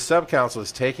look. This sub-council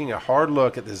is taking a hard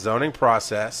look at the zoning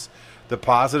process, the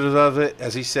positives of it,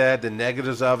 as he said, the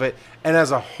negatives of it, and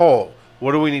as a whole,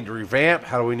 what do we need to revamp?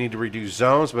 How do we need to reduce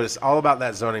zones? But it's all about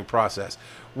that zoning process,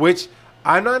 which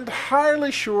I'm not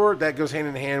entirely sure that goes hand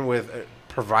in hand with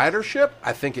providership.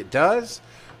 I think it does,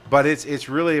 but it's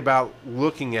really about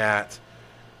looking at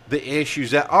the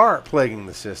issues that are plaguing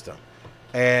the system.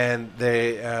 And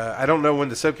I don't know when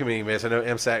the subcommittee meets. I know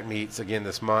MSAC meets again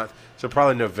this month, so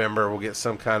probably November we'll get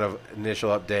some kind of initial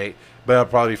update, but it'll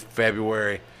probably be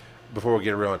February before we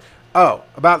get a real one. Oh,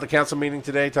 about the council meeting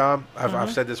today, Tom.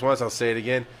 I've said this once. I'll say it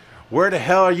again. Where the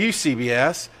hell are you,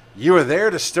 CBS? You were there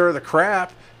to stir the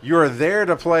crap. You were there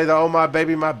to play the "oh my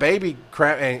baby"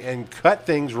 crap and cut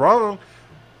things wrong.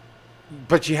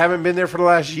 But you haven't been there for the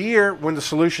last year when the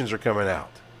solutions are coming out.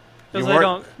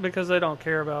 Because they don't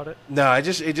care about it. No, I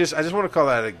just want to call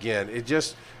that again.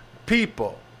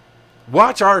 People,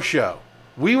 watch our show.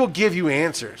 We will give you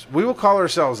answers. We will call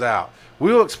ourselves out.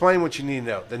 We will explain what you need to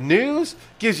know. The news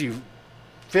gives you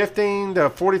 15 to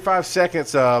 45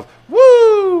 seconds of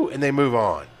woo, and they move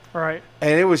on. Right.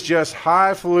 And it was just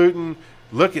highfalutin.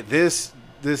 Look at this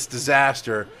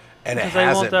disaster, and it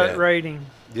hasn't been. They want that rating.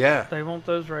 Yeah. They want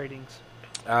those ratings.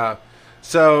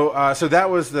 So that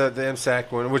was the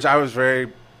MSAC one, which I was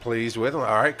very pleased with. All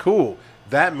right, cool.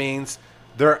 That means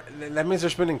they're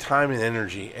spending time and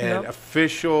energy and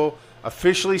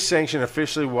officially sanctioned,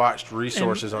 officially watched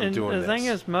resources on doing this. The thing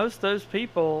is, most of those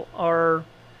people are.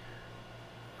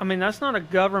 I mean, that's not a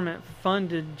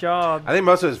government-funded job. I think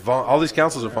most of all these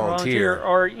councils are volunteer.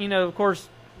 Or, of course,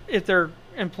 if their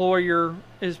employer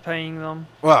is paying them.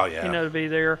 Well, yeah. To be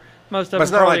there. Most of but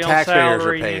it's them not like taxpayers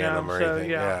salary, are paying them or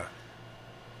anything. Yeah.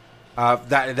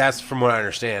 That's from what I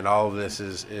understand. All of this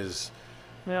is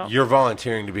yeah. You're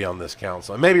volunteering to be on this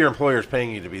council. And maybe your employer is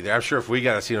paying you to be there. I'm sure if we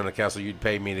got a seat on the council, you'd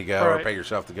pay me to go or pay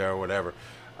yourself to go or whatever.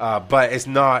 But it's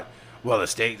not, well, the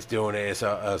state's doing it. It's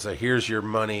a here's your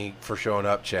money for showing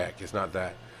up check. It's not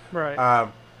that. Right.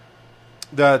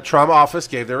 The trauma office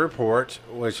gave their report,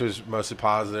 which was mostly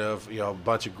positive. A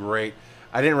bunch of great.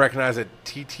 I didn't recognize it.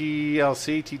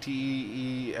 TTLC,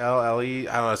 TTELLE.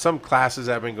 I don't know. Some classes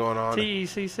have been going on.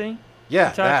 TECC?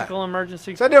 Yeah, Tactical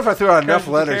Emergency. So I know if I threw out enough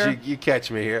letters, you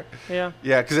catch me here. Yeah.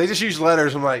 Yeah, because they just use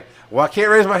letters. I'm like, well, I can't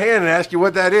raise my hand and ask you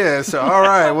what that is. So, all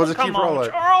right, we'll just keep rolling.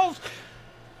 Charles.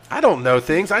 I don't know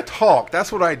things. I talk. That's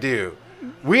what I do.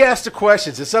 We ask the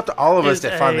questions. It's up to all of us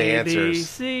to find the answers. A, B,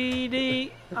 C,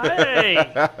 D. Hey.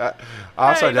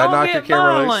 Also, did I knock your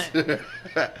camera loose?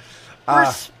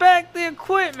 Respect the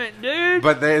equipment, dude.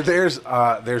 But there's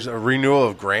a renewal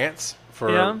of grants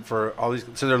for all these.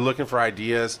 So they're looking for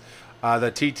ideas.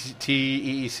 The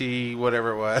TEEC,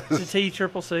 whatever it was. The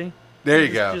TCCC. There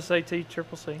you go. Just say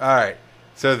TCCC. All right.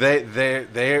 So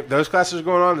they those classes are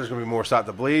going on. There's going to be more Stop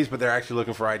the Bleeds, but they're actually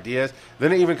looking for ideas.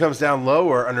 Then it even comes down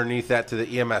lower underneath that to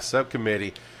the EMS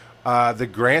subcommittee. The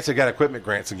grants, they got equipment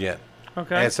grants again.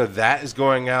 Okay. And so that is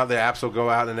going out. The apps will go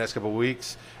out in the next couple of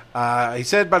weeks. He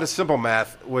said about a simple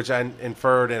math, which I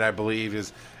inferred and I believe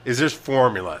is there's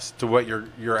formulas to what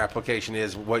your application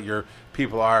is, what your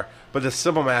people are. But the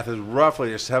simple math is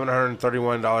roughly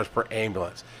 $731 per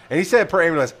ambulance. And he said per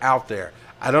ambulance out there.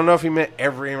 I don't know if he meant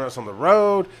every ambulance on the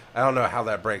road. I don't know how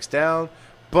that breaks down.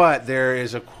 But there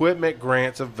is equipment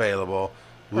grants available.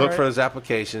 Look for those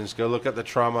applications. Go look at the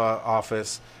trauma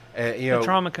office. The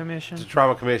Trauma Commission. The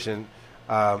Trauma Commission.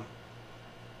 I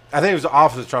think it was the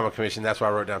Office of Trauma Commission. That's why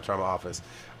I wrote down Trauma Office.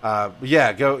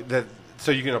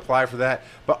 So you can apply for that.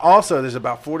 But also, there's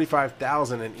about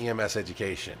 45,000 in EMS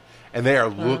education, and they are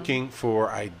looking for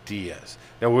ideas.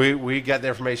 Now, we got the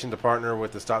information to partner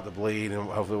with the Stop the Bleed, and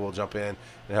hopefully we'll jump in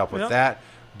and help with that.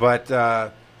 But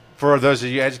for those of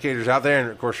you educators out there,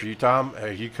 and of course for you, Tom,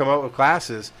 you come up with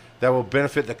classes that will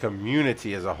benefit the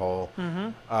community as a whole.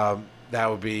 That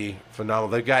would be phenomenal.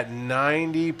 They've got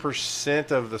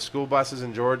 90% of the school buses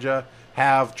in Georgia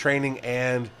have training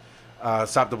and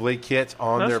Stop the Bleed kits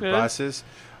on their buses.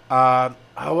 What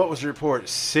was the report?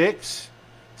 Six,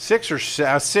 I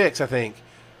think.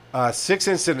 6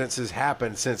 incidences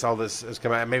happened since all this has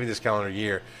come out, maybe this calendar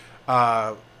year.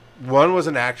 One was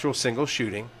an actual single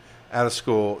shooting at a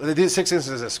school. 6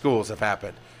 incidents at schools have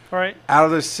happened. Right. Out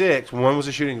of those 6, one was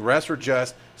a shooting. The rest were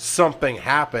just something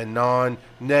happened,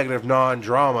 non-negative,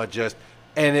 non-drama,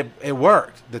 and it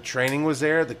worked. The training was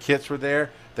there. The kits were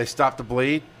there. They stopped the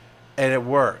bleed, and it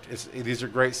worked. These are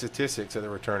great statistics that they're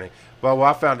returning. But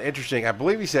what I found interesting, I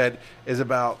believe he said, is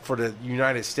about, for the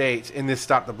United States, in this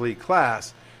Stop the Bleed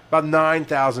class, about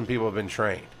 9,000 people have been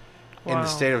trained. Wow. In the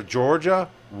state of Georgia,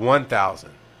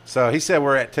 1,000. So he said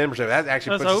we're at 10%. That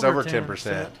actually puts us over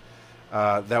 10%.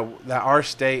 that our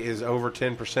state is over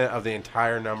 10% of the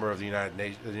entire number of the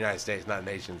United States, not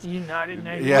nations. United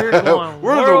Nations. Yeah. We're going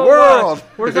We're the worldwide. world.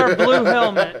 Where's our blue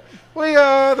helmet? We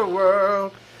are the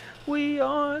world. We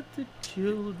are the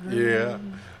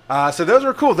children. Yeah. So those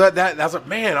were cool. That's like,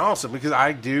 man, awesome, because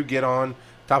I do get on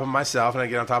top of myself and I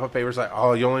get on top of papers like,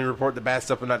 oh, you only report the bad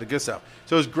stuff but not the good stuff.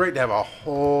 So it's great to have a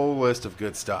whole list of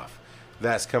good stuff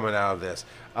that's coming out of this.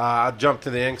 I'll jump to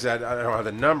the end because I don't have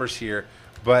the numbers here,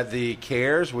 but the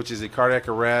CARES, which is the cardiac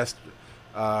arrest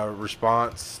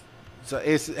response, so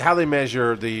it's how they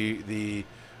measure the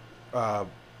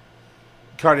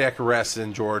cardiac arrests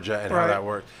in Georgia and how that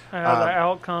works. How the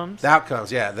outcomes. The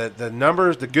outcomes, yeah. The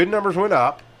numbers, the good numbers went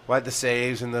up, like the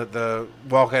saves and the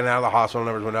walking out of the hospital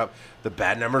numbers went up. The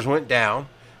bad numbers went down,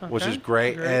 which is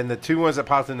great. And the two ones that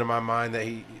popped into my mind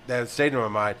that stayed in my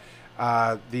mind,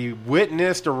 the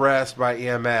witnessed arrest by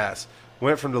EMS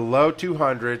went from the low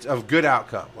 200s of good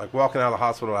outcome, like walking out of the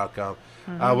hospital outcome,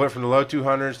 went from the low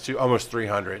 200s to almost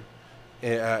 300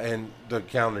 in the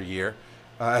calendar year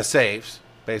as saves,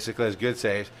 basically as good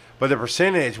saves. But the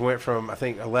percentage went from, I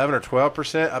think, 11 or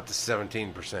 12% up to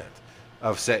 17%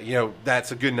 of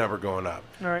that's a good number going up.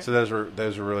 All right. So those were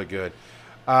really good.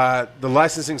 The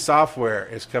licensing software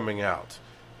is coming out,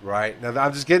 right? Now,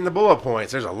 I'm just getting the bullet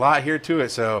points. There's a lot here to it.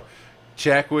 So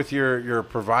check with your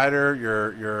provider,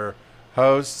 your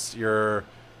hosts, your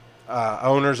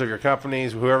owners of your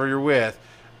companies, whoever you're with,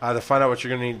 to find out what you're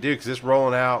going to need to do, because it's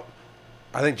rolling out,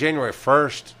 I think, January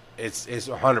 1st. It's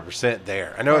 100%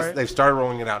 there. I know they've started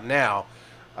rolling it out now.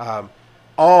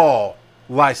 All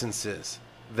licenses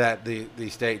that the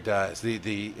state does, the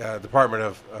Department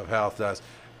of Health does,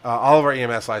 all of our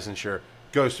EMS licensure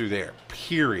goes through there,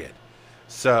 period.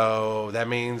 So that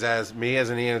means as an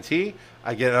EMT,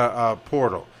 I get a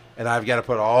portal, and I've got to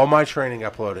put all my training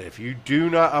uploaded. If you do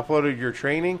not upload your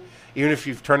training, even if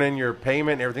you've turned in your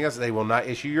payment and everything else, they will not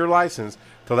issue your license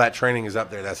till that training is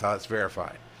up there. That's how it's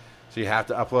verified. So you have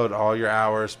to upload all your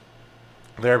hours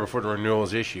there before the renewal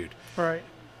is issued. Right.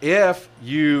 If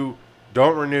you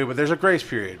don't renew, but there's a grace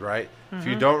period, right? Mm-hmm. If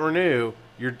you don't renew,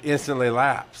 you're instantly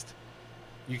lapsed.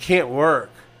 You can't work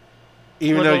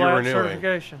even though you're renewing.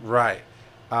 Certification. Right.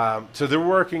 So they're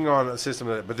working on a system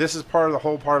of that. But this is part of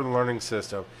the learning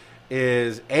system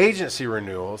is agency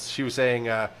renewals. She was saying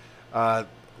a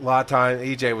lot of times,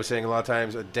 EJ was saying a lot of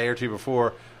times a day or two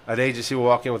before, an agency will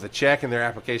walk in with a check and their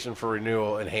application for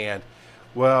renewal in hand.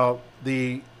 Well,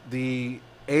 the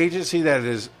agency that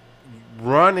is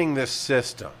running this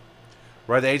system,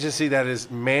 right, the agency that is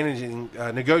managing,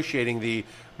 negotiating the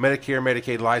Medicare,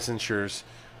 Medicaid licensures,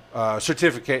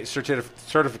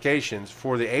 certifications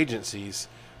for the agencies,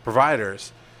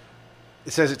 providers,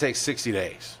 it says it takes 60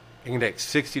 days. It can take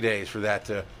 60 days for that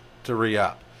to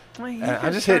re-up. Well,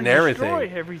 I'm just hitting everything.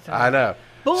 I know.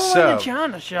 Bull in the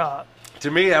China shop. To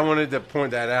me, I wanted to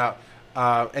point that out.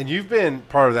 And you've been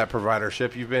part of that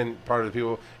providership. You've been part of the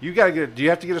people. You got to get. Do you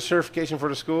have to get a certification for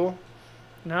the school?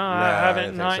 No, I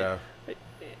haven't. I didn't think so.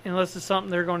 Unless it's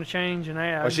something they're going to change and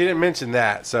add. Well, she didn't mention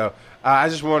that, so I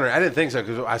just wondered. I didn't think so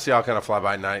because I see all kind of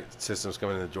fly-by-night systems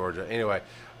coming into Georgia. Anyway,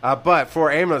 but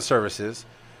for ambulance services,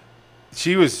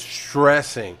 she was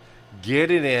stressing,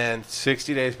 get it in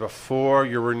 60 days before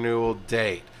your renewal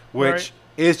date, which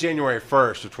is January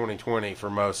 1st of 2020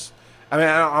 for most. I mean,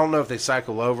 I don't know if they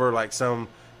cycle over, like some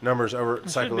numbers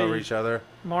cycle over each other.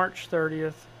 March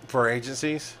 30th. For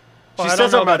agencies? Well, she said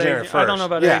something about January 1st. I don't know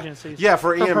about agencies. Yeah,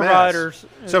 for EMS. Providers.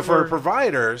 So for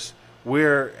providers,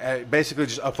 we're basically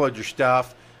just upload your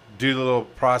stuff, do the little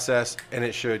process, and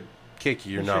it should kick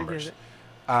you your numbers.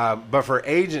 But for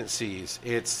agencies,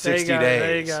 it's 60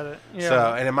 days. They got it. Yeah.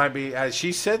 So, and it might be,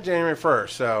 she said January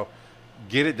 1st, so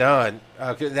get it done.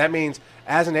 That means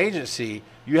as an agency,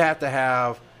 you have to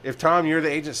have, if Tom, you're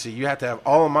the agency, you have to have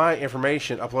all of my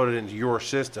information uploaded into your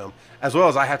system, as well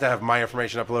as I have to have my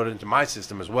information uploaded into my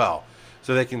system as well,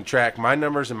 so they can track my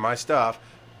numbers and my stuff.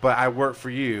 But I work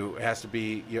for you; it has to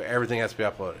be, everything has to be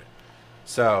uploaded.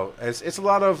 So it's a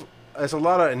lot of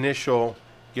initial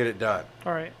get it done.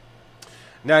 All right.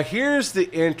 Now here's the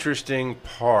interesting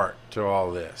part to all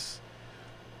this.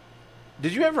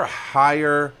 Did you ever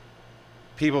hire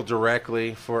people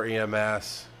directly for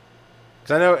EMS?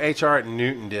 Because I know HR at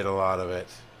Newton did a lot of it.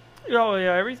 Oh,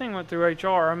 yeah, everything went through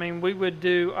HR. I mean, we would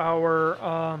do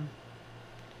our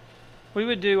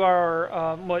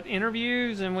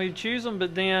interviews, and we'd choose them,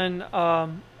 but then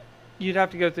you'd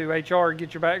have to go through HR,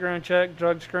 get your background check,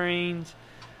 drug screens,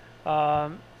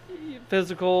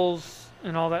 physicals,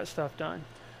 and all that stuff done.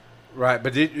 Right,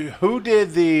 but who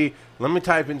did the, let me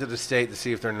type into the state to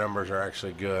see if their numbers are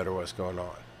actually good or what's going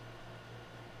on.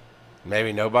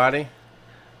 Maybe nobody?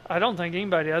 I don't think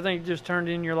anybody. I think you just turned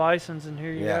in your license and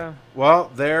here you go.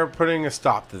 Well, they're putting a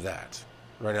stop to that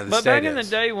right now. But back in the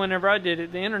day, whenever I did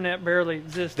it, the internet barely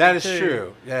existed. That is too.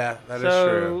 true. Yeah, that is So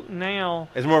true. now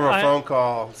It's more of a phone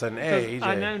call saying, "Hey, EJ."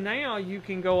 I know now you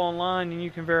can go online and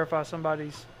you can verify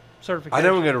somebody's certification. I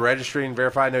know we can go to registry and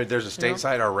verify. I know there's a state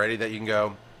site already that you can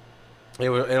go.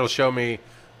 It'll show me.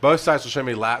 Both sites will show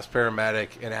me lapsed, paramedic,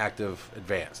 and active,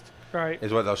 advanced. Right.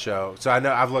 Is what they'll show. So I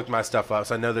know I've looked my stuff up.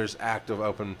 So I know there's active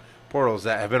open portals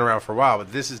that have been around for a while.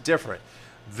 But this is different.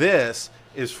 This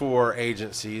is for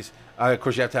agencies. Of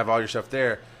course, you have to have all your stuff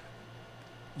there.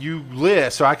 You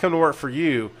list. So I come to work for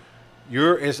you.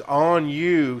 It's on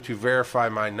you to verify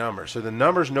my number. So the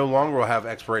numbers no longer will have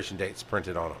expiration dates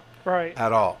printed on them. Right.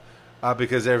 At all.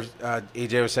 Because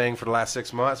EJ was saying for the last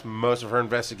 6 months, most of her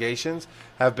investigations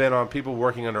have been on people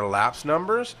working under lapse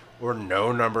numbers or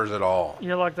no numbers at all.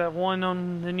 You're like that one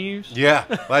on the news? Yeah,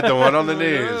 like the one on the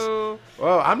news. No.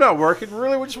 Well, I'm not working.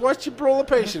 Really, we just watched you roll a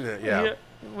patient in. Yeah.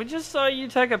 We just saw you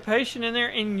take a patient in there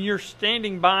and you're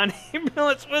standing by an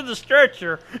ambulance with a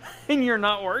stretcher and you're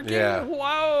not working? Yeah.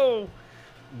 Whoa.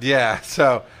 Yeah,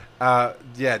 so,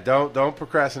 don't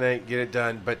procrastinate. Get it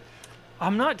done. But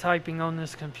I'm not typing on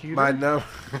this computer. my number.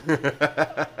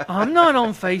 I'm not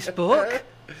on Facebook.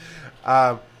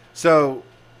 So,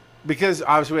 because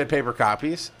obviously we had paper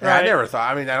copies, and I Right. never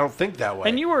thought. I mean, I don't think that way.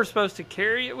 And you were supposed to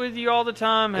carry it with you all the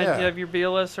time, had Yeah. to have your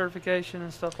BLS certification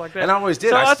and stuff like that. And I always did.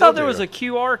 So I still thought there do. was a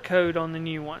QR code on the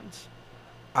new ones.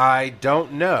 I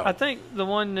don't know. I think the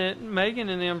one that Megan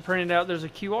and them printed out, there's a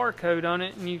QR code on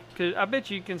it, and I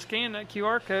bet you can scan that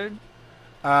QR code.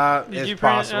 Did it's you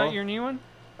print possible. out your new one?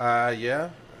 Yeah,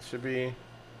 it should be.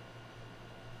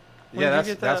 When did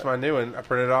you get that's that? my new one. I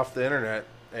printed it off the internet,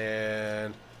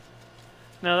 and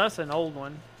No, that's an old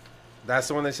one. that's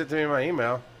the one they sent to me in my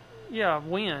email. Yeah,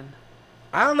 when?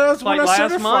 I don't know. It's the Like one I last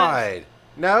month? certified.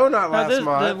 No, not No, last this,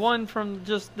 month. the one from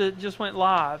that just went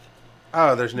live.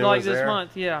 Oh, there's new like ones this there.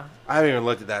 month, yeah. I haven't even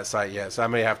looked at that site yet, so I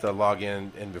may have to log in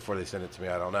before they send it to me.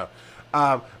 I don't know.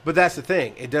 But that's the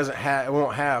thing. It doesn't have. It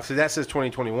won't have. So that says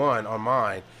 2021 on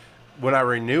mine. When I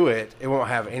renew it, it won't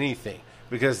have anything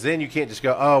because then you can't just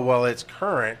go, oh, well, it's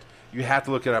current. You have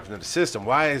to look it up in the system.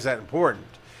 Why is that important?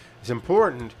 It's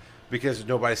important because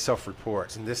nobody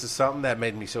self-reports, and this is something that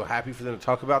made me so happy for them to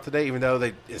talk about today. Even though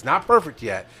it's not perfect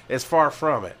yet, it's far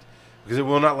from it because it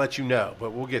will not let you know.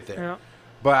 But we'll get there. Yeah.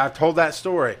 But I've told that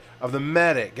story of the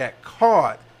medic got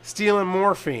caught stealing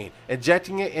morphine,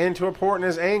 injecting it into a port in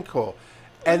his ankle,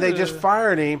 and they just Ugh.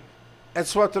 fired him and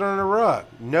swept it under the rug.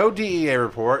 No DEA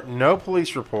report, no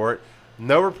police report,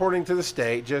 no reporting to the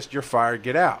state, just you're fired,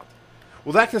 get out.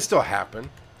 Well, that can still happen.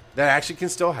 That actually can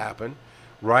still happen,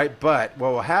 right? But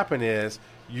what will happen is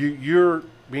you're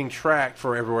being tracked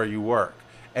for everywhere you work.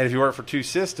 And if you work for two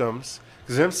systems,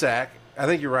 because MSAC, I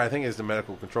think you're right, I think it's the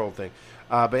medical control thing.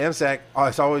 But MSAC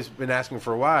has always been asking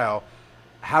for a while,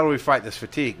 how do we fight this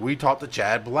fatigue? We talked to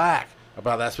Chad Black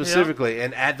about that specifically.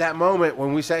 And at that moment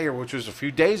when we sat here, which was a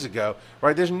few days ago,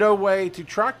 right, there's no way to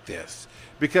track this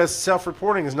because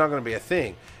self-reporting is not going to be a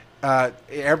thing.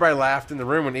 Everybody laughed in the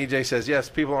room when EJ says, yes,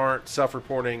 people aren't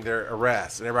self-reporting their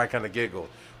arrests. And everybody kind of giggled.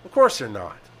 Of course they're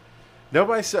not.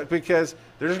 Nobody because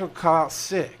they're just going to call out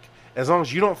sick. As long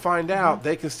as you don't find out,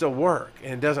 they can still work,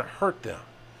 and it doesn't hurt them,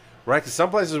 right? Because some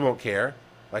places won't care,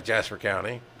 like Jasper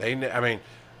County.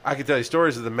 I could tell you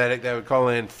stories of the medic that would call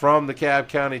in from the Cobb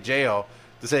County jail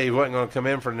to say he wasn't going to come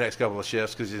in for the next couple of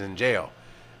shifts because he's in jail.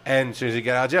 And as soon as he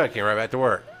got out of jail, he came right back to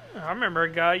work. I remember a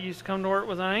guy used to come to work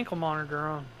with an ankle monitor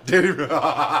on. Dude,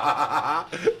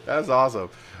 that's awesome.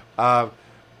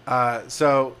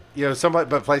 So,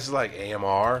 but places like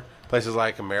AMR, places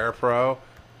like AmeriPro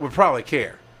would probably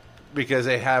care because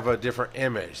they have a different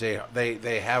image. They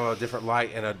have a different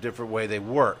light and a different way they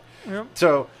work. Yep.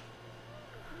 So,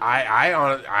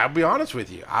 I'll be honest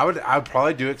with you. I would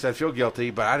probably do it because I feel guilty,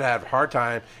 but I'd have a hard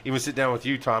time even sit down with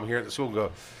you, Tom, here at the school and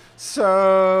go,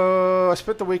 so I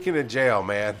spent the weekend in jail,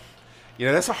 man.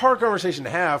 That's a hard conversation to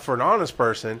have for an honest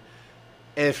person.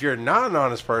 If you're not an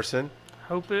honest person,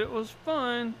 Hope it was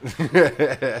fun.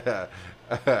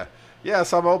 yeah,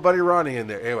 some old buddy Ronnie in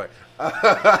there. Anyway, So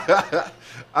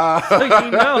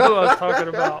you know who I was talking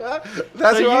about.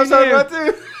 that's So who I was you talking about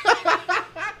too.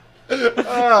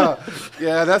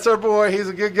 Yeah, that's our boy. He's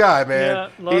a good guy, man. Yeah,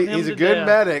 love him He's a to good death.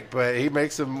 medic, but he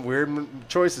makes some weird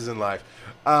choices in life.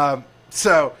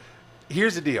 So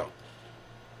here's the deal.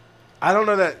 I don't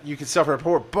know that you can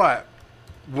self-report, but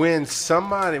when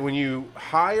you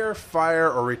hire,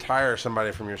 fire, or retire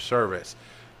somebody from your service,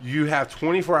 you have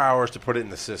 24 hours to put it in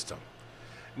the system.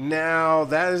 Now,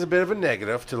 that is a bit of a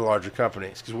negative to the larger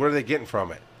companies because what are they getting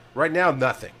from it? Right now,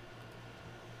 nothing.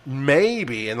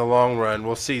 maybe in the long run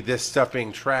we'll see this stuff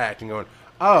being tracked and going,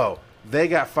 oh, they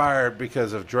got fired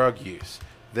because of drug use.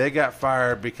 They got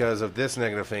fired because of this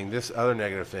negative thing, this other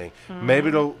negative thing. Mm-hmm. Maybe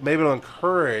it'll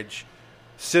encourage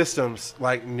systems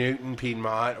like Newton,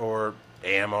 Piedmont, or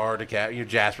AMR, DeKalb,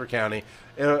 Jasper County,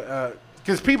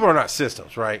 because people are not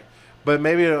systems, right? But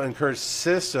maybe it'll encourage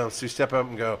systems to step up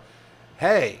and go,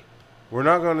 hey, we're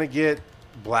not going to get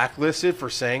blacklisted for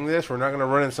saying this. We're not going to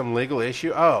run in some legal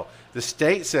issue. Oh, the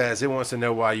state says it wants to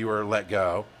know why you were let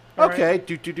go. Okay,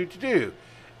 do.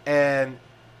 And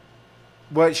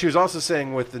what she was also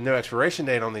saying with the no expiration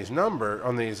date on these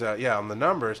on the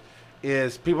numbers,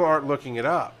 is people aren't looking it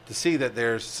up to see that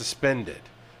they're suspended,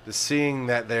 to seeing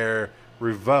that they're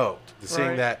revoked, to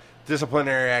seeing that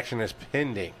disciplinary action is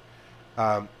pending.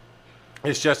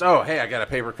 It's just, oh, hey, I got a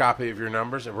paper copy of your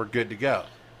numbers and we're good to go.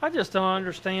 I just don't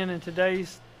understand in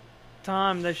today's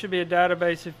time there should be a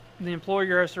database if the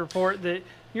employer has to report that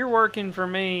you're working for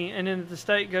me, and then the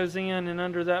state goes in and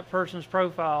under that person's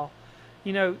profile,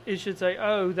 it should say,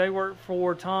 oh, they work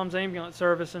for Tom's ambulance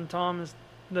service and Tom is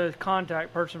the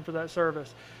contact person for that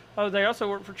service. Oh, they also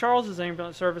work for Charles's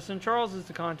ambulance service and Charles is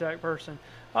the contact person.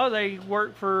 Oh, they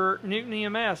work for Newton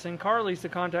EMS and Carly's the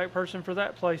contact person for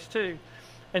that place too.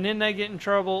 And then they get in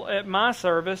trouble at my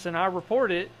service and I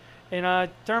report it and I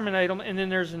terminate them, and then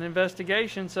there's an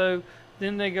investigation. So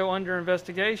then they go under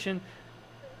investigation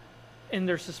and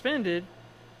they're suspended.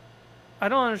 I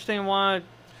don't understand why.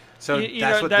 So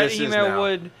that's what that this email is now.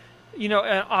 would,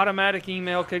 an automatic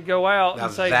email could go out Now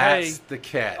and say, that's hey, the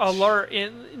catch. alert,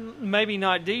 maybe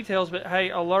not details, but hey,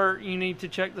 alert, you need to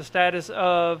check the status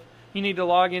of, you need to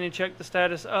log in and check the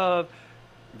status of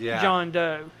John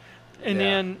Doe. And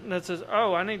then that says,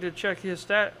 oh, I need to check his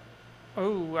stat.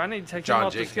 Oh, I need to take him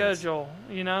off the schedule,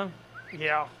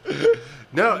 Yeah.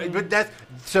 No, but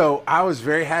so I was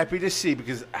very happy to see,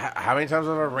 because how many times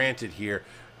have I ranted here?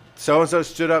 So-and-so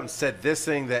stood up and said this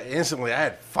thing that instantly I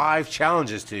had 5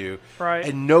 challenges to,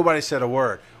 and nobody said a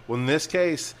word. Well, in this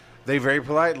case, they very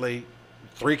politely,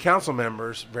 3 council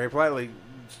members, very politely,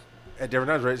 at different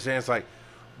times, right, saying it's like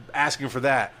asking for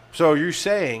that. So you're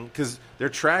saying, because they're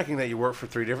tracking that you work for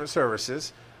 3 different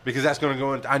services, because that's going to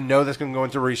go I know that's going to go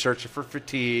into research for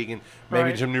fatigue, and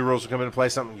maybe some new rules will come into play,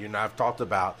 something you and I have talked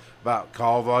about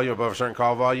call volume, above a certain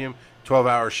call volume,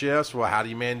 12-hour shifts. Well, how do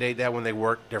you mandate that when they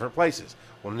work different places?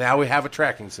 Well, now we have a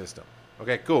tracking system.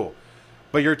 Okay, cool.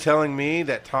 But you're telling me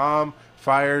that Tom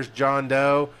fires John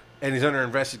Doe and he's under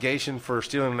investigation for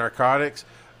stealing narcotics,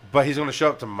 but he's going to show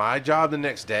up to my job the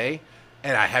next day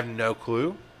and I have no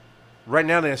clue? Right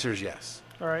now the answer is yes.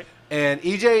 All right. And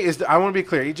EJ I want to be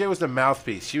clear, EJ was the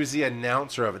mouthpiece. She was the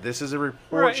announcer of it. This is a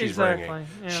report she's bringing.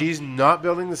 Yeah. She's not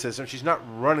building the system. She's not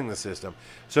running the system.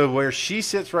 So where she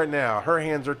sits right now, her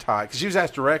hands are tied. Because she was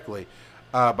asked directly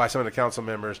by some of the council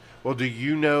members, well, do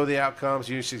you know the outcomes?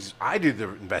 She says, I do the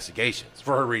investigations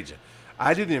for her region.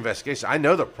 I do the investigation. I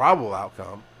know the probable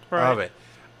outcome of it.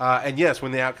 And yes,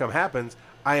 when the outcome happens,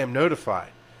 I am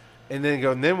notified. And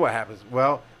then what happens?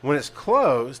 Well, when it's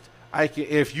closed,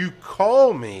 if you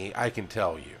call me, I can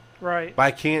tell you. Right. But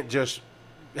I can't just,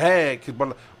 hey,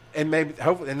 and maybe,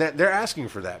 hopefully, and they're asking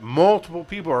for that. Multiple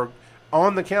people are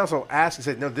on the council asking,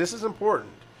 saying, no, this is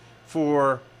important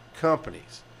for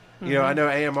companies. Mm-hmm. I know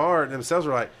AMR themselves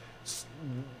are like,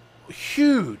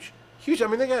 huge. I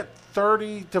mean, they got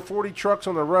 30 to 40 trucks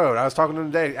on the road. I was talking to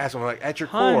them today, asking them, like, at your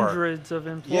core. Hundreds of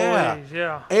employees,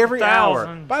 yeah. Every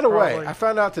hour. By the way, I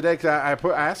found out today, because I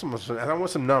asked them, I want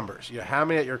some numbers. How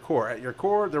many at your core? At your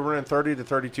core, they're running 30 to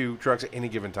 32 trucks at any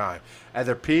given time. At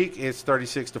their peak, it's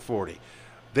 36 to 40.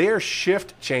 They are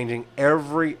shift changing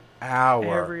every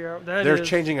hour. They're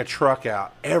changing a truck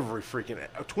out every freaking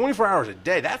 24 hours a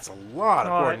day. That's a lot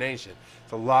of coordination.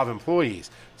 It's a lot of employees.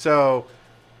 So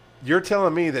you're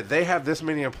telling me that they have this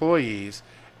many employees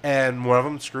and one of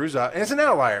them screws up. And it's an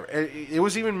outlier. It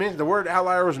was even mentioned. The word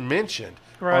outlier was mentioned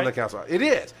on the council. It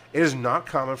is. It is not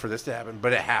common for this to happen,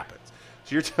 but it happens.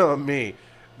 So you're telling me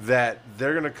that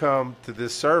they're going to come to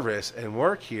this service and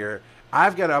work here.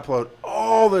 I've got to upload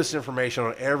all this information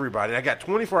on everybody. I got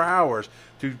 24 hours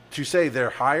to say they're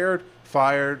hired,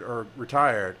 fired, or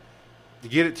retired to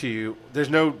get it to you. There's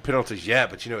no penalties yet,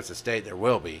 but it's a state. There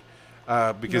will be.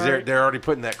 Because they're already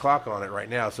putting that clock on it right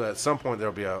now. So at some point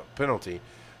there'll be a penalty.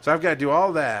 So I've got to do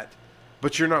all that,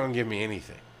 but you're not going to give me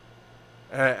anything.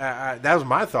 That was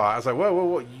my thought. I was like,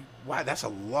 whoa. Wow, that's a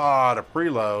lot of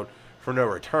preload for no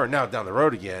return. Now down the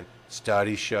road again,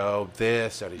 studies show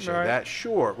this, studies show that.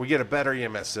 Sure, we get a better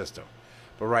EMS system.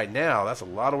 But right now, that's a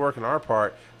lot of work on our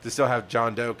part to still have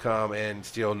John Doe come and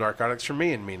steal narcotics from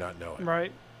me and me not know it.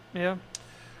 Right, yeah.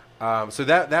 So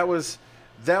that was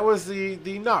that was the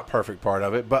not perfect part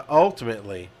of it. But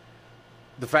ultimately,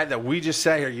 the fact that we just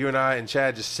sat here, you and I and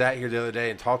Chad just sat here the other day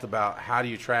and talked about how do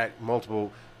you track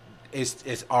multiple,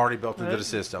 it's already built into the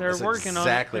system. They're It's working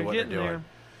exactly on it. what they're doing. There.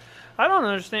 I don't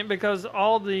understand because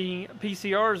all the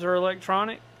PCRs are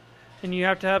electronic, and you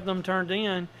have to have them turned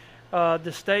in.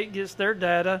 The state gets their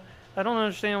data. I don't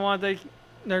understand why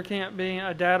there can't be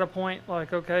a data point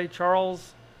like, okay,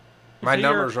 Charles. My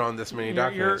numbers are on this many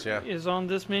documents. Yeah, is on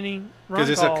this many. Because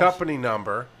it's a company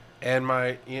number, and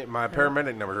my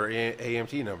paramedic numbers are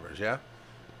AMT numbers. Yeah,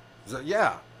 so,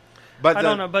 yeah. But I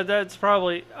don't know, but that's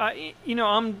probably,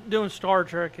 I'm doing Star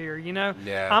Trek here,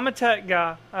 Yeah. I'm a tech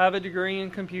guy. I have a degree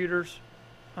in computers.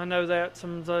 I know that.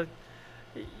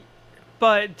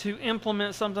 But to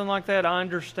implement something like that, I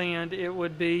understand it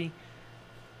would be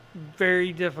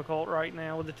very difficult right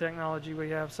now with the technology we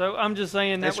have. So I'm just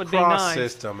saying that would be nice. It's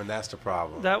cross-system, and that's the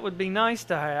problem. That would be nice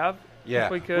to have. Yeah.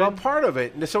 If we could. Well, part of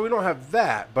it, so we don't have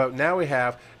that, but now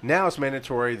it's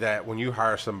mandatory that when you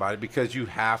hire somebody, because you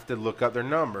have to look up their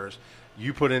numbers,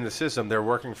 you put in the system, they're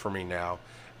working for me now,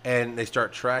 and they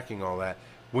start tracking all that.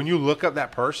 When you look up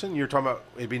that person, you're talking about,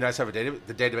 it'd be nice to have a database,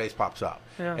 the database pops up.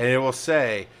 Yeah. And it will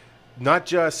say, not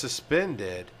just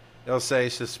suspended, it'll say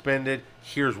suspended,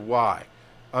 here's why.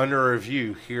 Under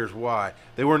review, here's why.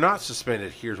 They were not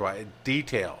suspended, here's why.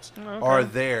 Details are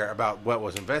there about what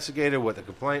was investigated, what the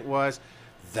complaint was.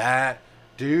 That,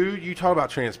 dude, you talk about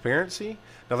transparency.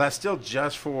 Now, that's still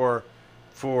just for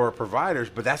providers,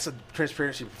 but that's the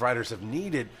transparency providers have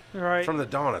needed from the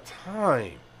dawn of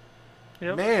time.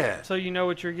 Yep. Man. So you know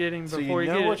what you're getting before you get it.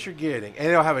 So you know what you're getting. And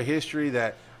it'll have a history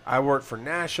that I worked for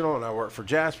National, and I worked for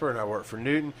Jasper, and I worked for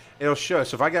Newton. It'll show.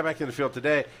 So if I got back in the field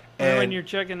today, and when you're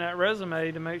checking that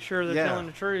resume to make sure they're telling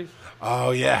the truth.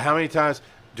 Oh, yeah. How many times,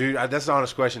 dude, that's an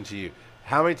honest question to you.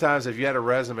 How many times have you had a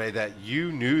resume that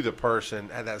you knew the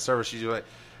person at that service? You're like,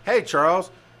 hey,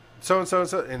 Charles, so-and-so and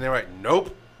so. And they're like,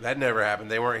 nope, that never happened.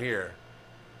 They weren't here.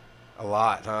 A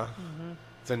lot, huh? Mm-hmm.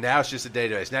 So now it's just a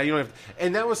database. Now you don't have,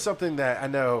 and that was something that I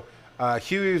know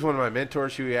Huey was one of my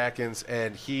mentors, Huey Atkins,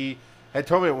 and he had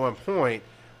told me at one point,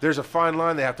 there's a fine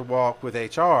line they have to walk with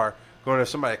HR going to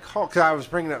somebody call, because I was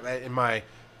bringing up that in my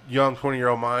young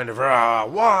 20-year-old mind of,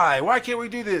 why can't we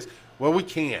do this? Well, we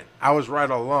can. I was right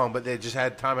all along, but they just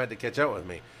had to catch up with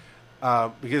me.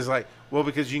 Because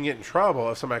you can get in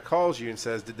trouble if somebody calls you and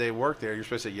says, did they work there? You're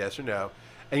supposed to say yes or no.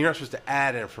 And you're not supposed to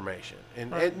add information.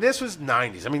 And this was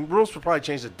 90s. I mean, rules were probably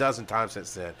changed a dozen times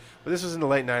since then. But this was in the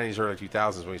late 90s, early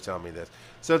 2000s when he was telling me this.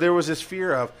 So there was this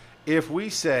fear of, if we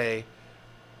say,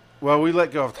 well, we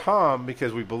let go of Tom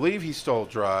because we believe he stole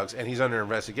drugs and he's under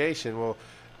investigation, well,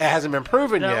 it hasn't been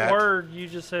proven yet. That word, you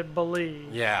just said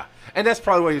believe. Yeah. And that's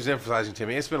probably what he was emphasizing to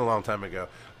me. It's been a long time ago.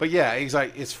 But, yeah, he's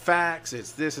like, it's facts,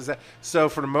 it's this, it's that. So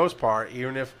for the most part,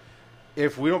 even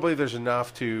if we don't believe there's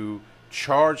enough to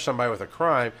charge somebody with a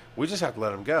crime, we just have to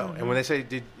let them go. Mm-hmm. And when they say,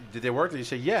 did they work there? You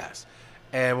say, yes.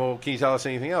 And, well, can you tell us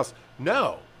anything else?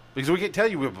 No. Because we can tell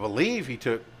you we believe he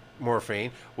took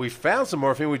morphine. We found some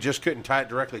morphine. We just couldn't tie it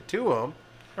directly to him.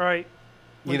 Right.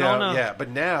 You know, yeah. But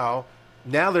now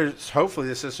there's, hopefully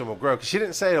the system will grow. Because she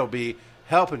didn't say it'll be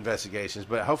help investigations,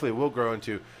 but hopefully it will grow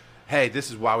into, hey, this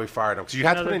is why we fired them. Because you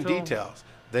have to put in details.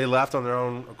 They left on their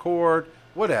own accord,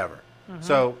 whatever. Mm-hmm.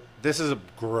 So this is a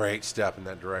great step in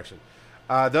that direction.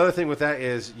 The other thing with that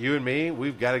is you and me,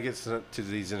 we've got to get to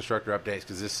these instructor updates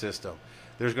because this system,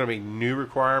 there's going to be new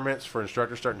requirements for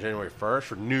instructors starting January 1st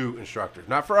for new instructors.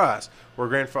 Not for us. We're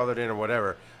grandfathered in or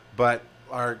whatever. But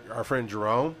our friend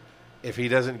Jerome, if he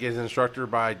doesn't get his instructor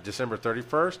by December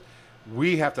 31st,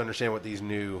 we have to understand what these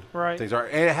new things are.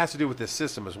 And it has to do with this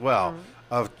system as well.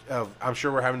 Mm-hmm. I'm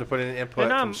sure we're having to put in input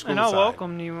from school side. And I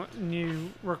welcome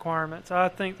new requirements. I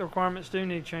think the requirements do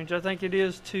need to change. I think it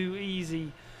is too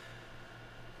easy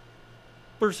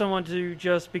for someone to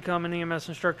just become an EMS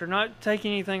instructor. Not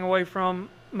taking anything away from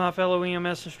my fellow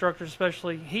EMS instructors,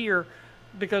 especially here,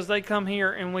 because they come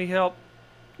here and we help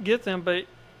get them, but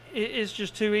it's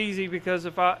just too easy because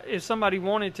if somebody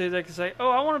wanted to, they could say,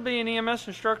 oh, I want to be an EMS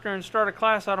instructor and start a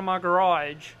class out of my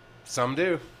garage. Some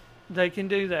do. They can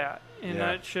do that, and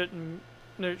that shouldn't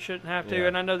have to. Yeah.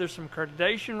 And I know there's some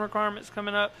accreditation requirements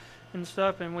coming up and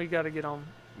stuff, and we got to get on.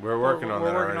 We're working on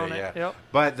that already, yeah. Yep.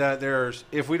 But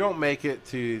if we don't make it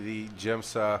to the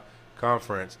GEMSA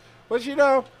conference, which,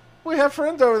 we have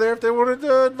friends over there if they wanted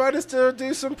to invite us to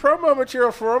do some promo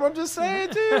material for them. I'm just saying,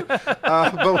 too.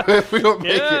 But if we don't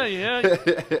make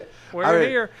it. We're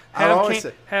here.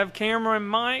 Have Cameron and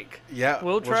Mike. Yeah,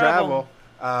 we'll travel.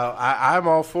 I'm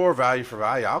all for value.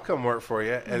 I'll come work for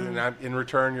you, and in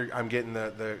return, I'm getting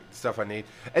the stuff I need.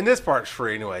 And this part's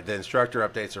free anyway. The instructor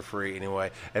updates are free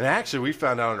anyway. And actually, we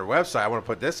found out on their website. I want to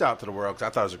put this out to the world because I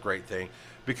thought it was a great thing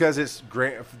because it's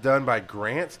done by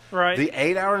Grant. Right. The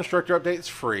 8-hour instructor update is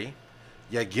free.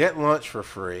 You get lunch for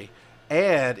free,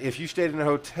 and if you stayed in a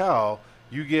hotel,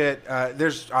 you get.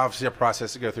 There's obviously a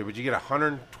process to go through, but you get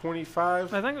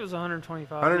 $125. I think it was $125. $125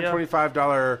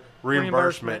 reimbursement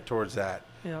Reimbursement. towards that.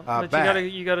 Yeah, Back. but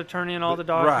you gotta turn in all the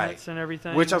documents and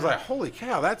everything. Which I was like, holy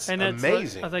cow, that's and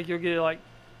amazing. I think you'll get it like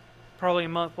probably a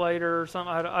month later or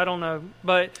something. I don't know,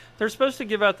 but they're supposed to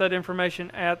give out that information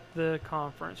at the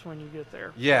conference when you get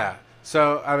there. Yeah.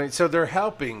 So I mean, so they're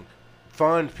helping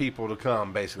fund people to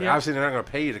come. Basically, Yeah. obviously they're not going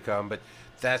to pay you to come, but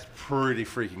that's pretty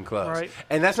freaking close. Right.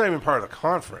 And that's not even part of the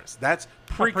conference. That's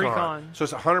pre-con. pre-con. So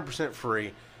it's 100%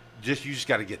 free. You just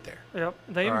got to get there. Yep,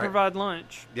 they even All right. provide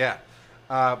lunch. Yeah.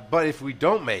 But if we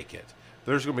don't make it,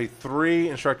 there's going to be 3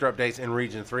 instructor updates in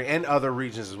Region 3 and other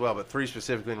regions as well, but 3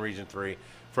 specifically in Region 3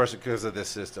 for us because of this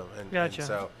system. And Gotcha.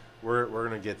 so we're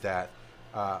going to get that.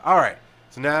 All right.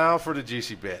 So now for the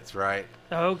juicy bits, right?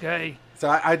 Okay. So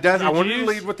I wanted to juice.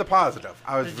 lead with the positive.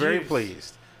 I was The very juice.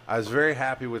 pleased. I was very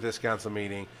happy with this council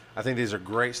meeting. I think these are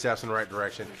great steps in the right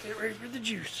direction. Get ready for the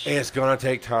juice. It's going to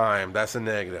take time. That's a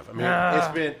negative. I mean, Ah.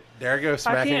 it's been, there you go,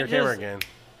 smacking your can't camera just- again.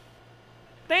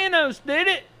 Thanos did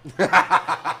it.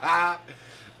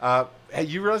 Hey,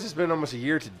 you realize it's been almost a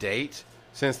year to date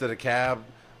since the DeKalb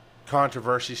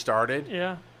controversy started?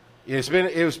 Yeah. It's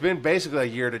been basically a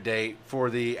year to date for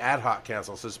the ad hoc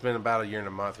council, so it's been about a year and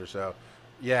a month or so.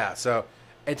 Yeah, so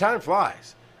and time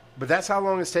flies, but that's how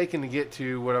long it's taken to get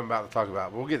to what I'm about to talk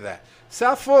about. We'll get to that.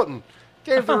 South Fulton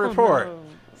gave the report. no.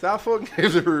 South Fulton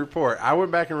gave the report. I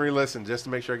went back and re-listened just to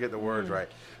make sure I get the words right.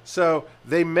 So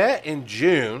they met in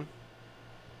June.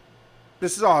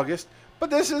 This is August, but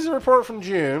this is a report from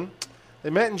June. They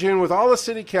met in June with all the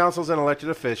city councils and elected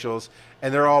officials,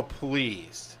 and they're all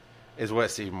pleased, is what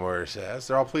Steve Moyer says.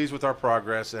 They're all pleased with our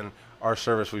progress and our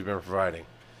service we've been providing.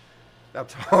 Now,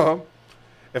 Tom,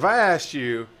 if I asked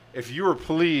you if you were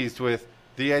pleased with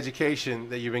the education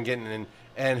that you've been getting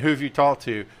and who have you talked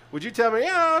to, would you tell me,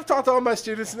 yeah, I've talked to all my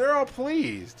students and they're all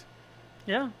pleased?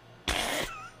 Yeah.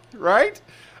 Right?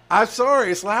 I'm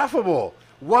sorry, it's laughable.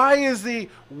 Why is the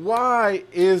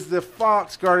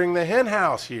fox guarding the hen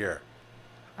house here?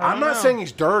 I'm not saying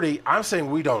he's dirty. I'm saying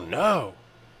we don't know.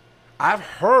 I've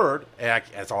heard, and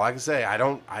that's all I can say. I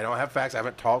don't have facts. I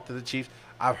haven't talked to the chief.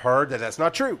 I've heard that that's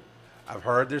not true. I've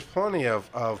heard there's plenty of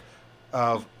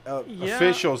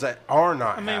officials that are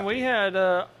not. I mean, happy. we had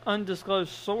an undisclosed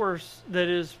source that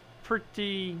is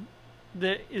in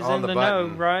On the the know,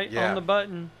 button. right? Yeah. On the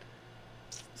button.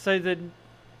 Say that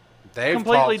They've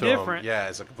completely talked to 'em. different. Yeah,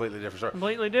 it's a completely different story.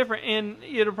 completely different, and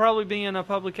it'll probably be in a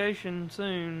publication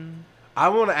soon. I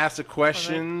want to ask the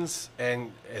questions,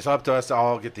 and it's up to us to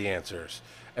all get the answers.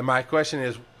 And my question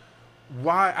is,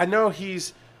 why? I know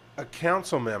he's a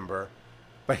council member,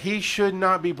 but he should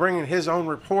not be bringing his own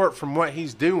report from what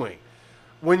he's doing.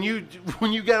 When you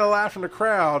get a laugh from the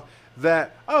crowd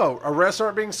that, oh, arrests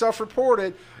aren't being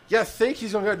self-reported, you think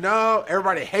he's going to go, no,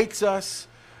 everybody hates us.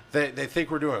 They think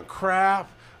we're doing crap.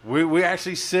 We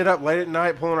actually sit up late at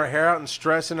night pulling our hair out and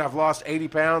stressing. I've lost 80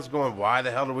 pounds going, why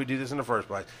the hell did we do this in the first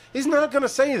place? He's not going to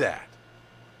say that.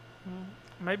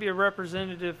 Maybe a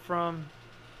representative from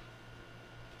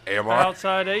AMR?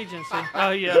 outside agency. Oh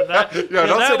yeah, that, Yeah, yeah,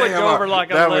 don't that say would go AMR. over like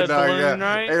a That lead would not, balloon, yeah.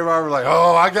 right? AMR was like,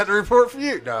 oh, I got the report for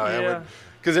you. No, Yeah.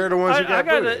 because they're the ones who got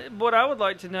booted. What I would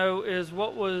like to know is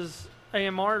what was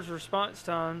AMR's response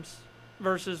times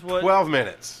versus what 12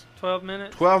 minutes. 12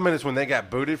 minutes? 12 minutes when they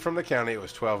got booted from the county, it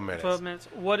was 12 minutes. 12 minutes.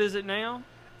 What is it now?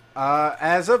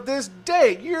 As of this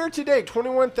date, year to date,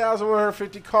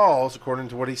 21,150 calls, according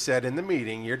to what he said in the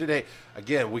meeting, year to date.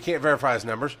 Again, we can't verify his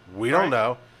numbers. We don't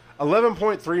know.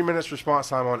 11.3 minutes response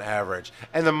time on average.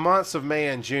 And the months of May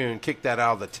and June kicked that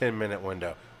out of the 10-minute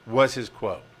window, was his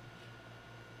quote.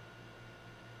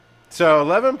 So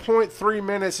 11.3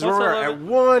 minutes is where What's we're at 11?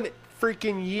 one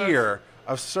freaking year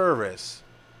of service.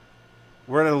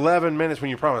 We're at 11 minutes when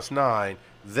you promised 9.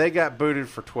 They got booted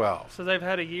for 12. So they've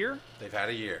had a year They've had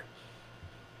a year.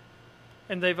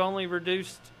 and they've only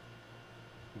reduced.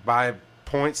 By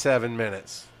 0.7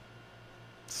 minutes.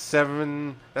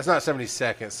 That's not 70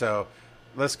 seconds, so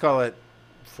let's call it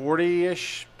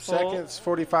 40-ish seconds,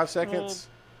 45 seconds.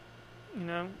 You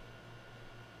know,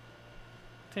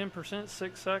 10%,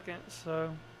 6 seconds.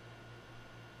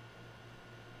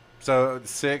 So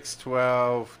 6,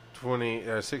 12,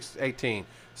 20, 6, 18.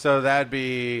 So that'd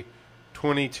be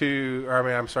 22, or I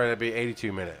mean, I'm sorry, that'd be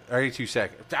 82 minutes, or 82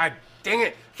 seconds. God dang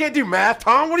it. I can't do math,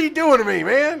 Tom. What are you doing to me,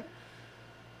 man?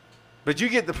 But you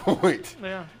get the point.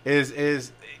 Yeah.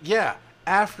 Yeah,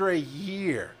 after a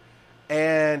year.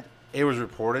 And it was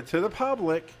reported to the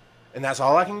public, and that's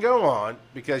all I can go on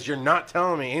because you're not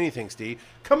telling me anything, Steve.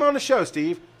 Come on the show,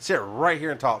 Steve. Sit right here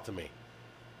and talk to me.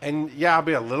 And, yeah, I'll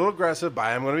be a little aggressive, but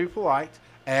I'm going to be polite,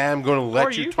 and I'm going to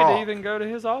let you talk. Or you could even go to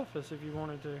his office if you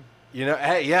wanted to. You know,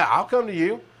 hey, yeah, I'll come to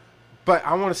you, but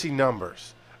I want to see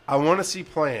numbers. I want to see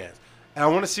plans, and I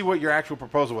want to see what your actual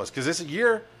proposal was. Because this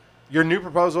year, your new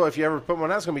proposal, if you ever put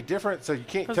one out, is going to be different, so you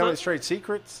can't tell me it's trade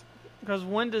secrets. Because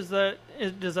when does that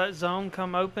zone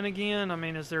come open again? I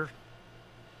mean, is there?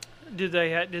 Did they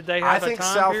have a time period? I think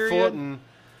South Fulton.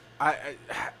 I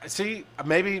see.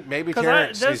 Maybe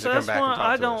Terrence needs to come back and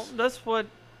talk to us. That's what.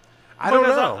 I don't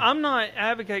know. I'm not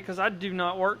advocating because I do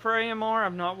not work for AMR.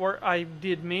 I've not worked. I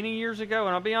did many years ago,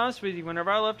 and I'll be honest with you. Whenever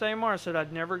I left AMR, I said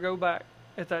I'd never go back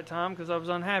at that time because I was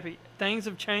unhappy. Things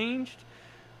have changed.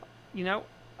 You know,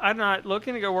 I'm not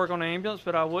looking to go work on an ambulance,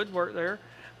 but I would work there.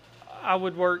 I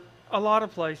would work a lot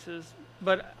of places,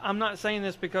 but I'm not saying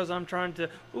this because I'm trying to,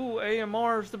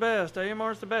 AMR is the best,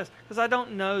 AMR is the best, because I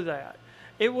don't know that.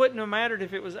 It wouldn't have mattered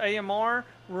if it was AMR,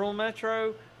 Rural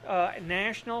Metro,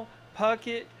 National,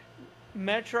 Puckett,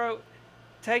 Metro.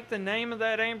 Take the name of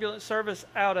that ambulance service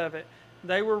out of it.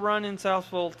 They were running South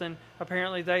Fulton.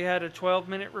 Apparently they had a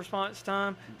 12-minute response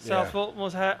time. South Fulton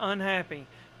was unhappy.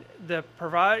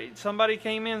 Somebody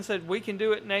came in and said, we can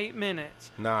do it in 8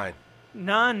 minutes.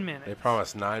 9 minutes. They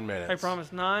promised 9 minutes. They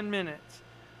promised 9 minutes.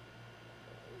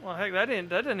 Well, heck, that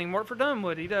doesn't even work for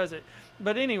Dunwoody, does it?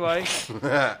 But anyway,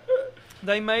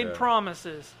 they made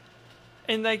promises,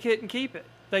 and they couldn't keep it.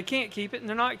 They can't keep it, and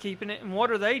they're not keeping it. And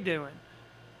what are they doing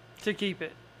to keep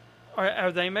it?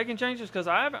 Are they making changes? Because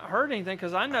I haven't heard anything.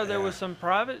 Because I know there was some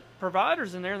private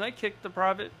providers in there, and they kicked the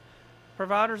private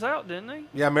providers out, didn't they?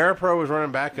 Yeah, Maripro was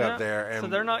running back up there, and so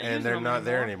they're not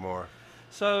there anymore.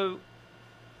 So.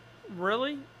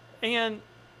 Really? And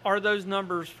are those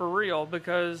numbers for real?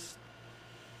 Because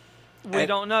we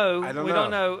don't know. I don't we know.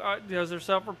 don't know. Because they're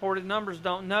self-reported numbers,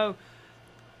 don't know.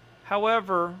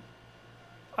 However,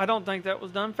 I don't think that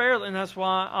was done fairly. And that's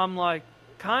why I'm like,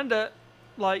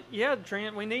 yeah,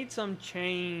 Trent, we need some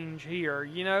change here.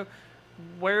 You know,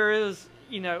 where is,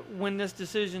 when this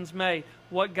decision's made,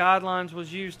 what guidelines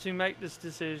was used to make this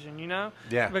decision,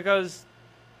 Yeah. Because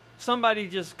somebody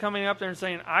just coming up there and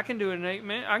saying, I can do it in 8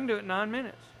 minutes. I can do it in 9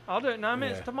 minutes. I'll do it in 9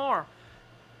 minutes tomorrow.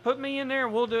 Put me in there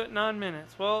and we'll do it in 9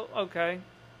 minutes. Well, okay.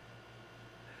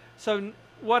 So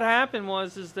what happened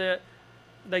is that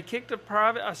they kicked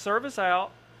a service out,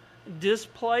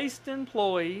 displaced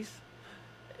employees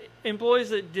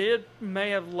that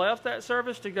may have left that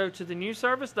service to go to the new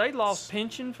service. They lost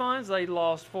pension funds. They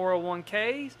lost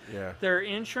 401ks. Yeah. Their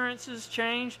insurances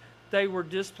changed. They were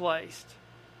displaced.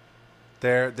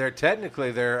 They're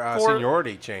technically their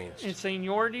seniority changed. And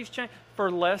seniority's changed for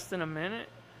less than a minute,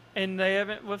 and they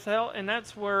haven't withheld. And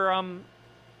that's where I'm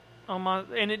on my.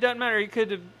 And it doesn't matter. It could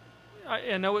have.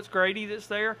 I know it's Grady that's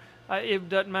there. It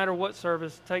doesn't matter what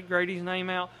service. Take Grady's name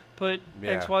out. Put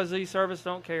XYZ service.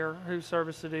 Don't care whose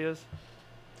service it is.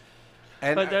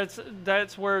 But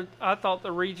that's where I thought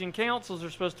the region councils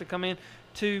are supposed to come in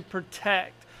to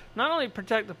protect, not only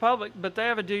protect the public, but they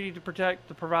have a duty to protect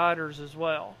the providers as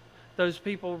well. Those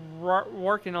people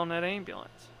working on that ambulance.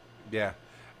 Yeah.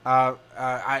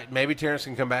 Maybe Terrence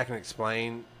can come back and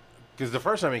explain, because the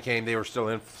first time he came, they were still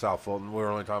in South Fulton. We were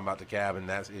only talking about the cab, and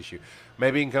that's the issue.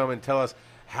 Maybe he can come and tell us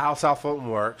how South Fulton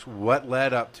works, what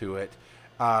led up to it,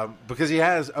 because he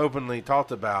has openly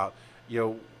talked about,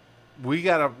 we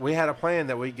had a plan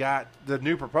that we got, the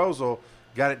new proposal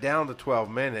got it down to 12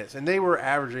 minutes, and they were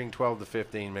averaging 12 to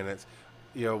 15 minutes,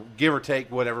 give or take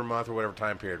whatever month or whatever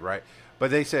time period, right? But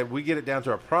they said we get it down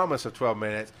to a promise of 12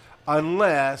 minutes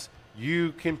unless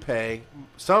you can pay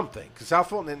something. Because South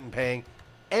Fulton isn't paying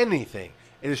anything.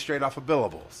 It is straight off of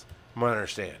billables, from what I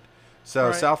understand. So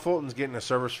right. South Fulton's getting a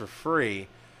service for free.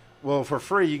 Well, for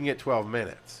free, you can get 12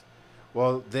 minutes.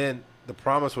 Well, then the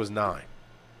promise was 9.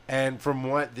 And from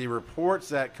what the reports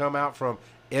that come out from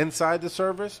inside the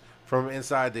service, from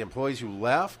inside the employees who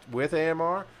left with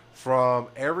AMR, from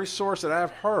every source that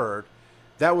I've heard,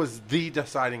 that was the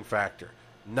deciding factor.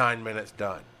 9 minutes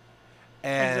done.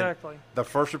 And exactly. The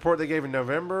first report they gave in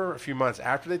November, a few months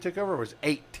after they took over, was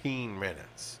 18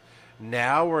 minutes.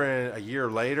 Now we're in a year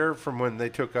later from when they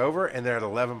took over, and they're at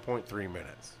 11.3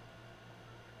 minutes.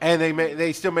 And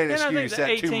they still made an excuse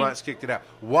that 2 months kicked it out.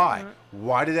 Why? Mm-hmm.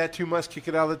 Why did that 2 months kick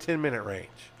it out of the 10-minute range?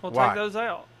 Well, Why? take those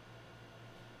out.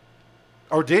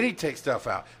 Or did he take stuff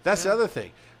out? That's the other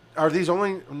thing. are these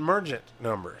only emergent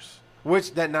numbers?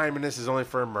 Which that 9 minutes is only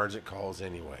for emergent calls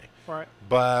anyway. Right.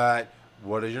 But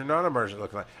what does your non-emergent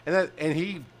look like? And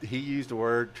he used the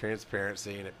word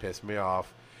transparency, and it pissed me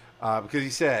off because he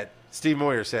said, Steve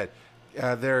Moyer said,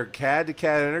 their CAD to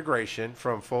CAD integration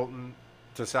from Fulton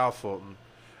to South Fulton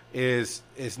is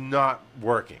not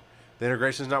working. The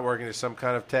integration is not working. There's some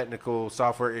kind of technical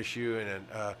software issue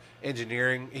and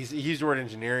engineering. He used the word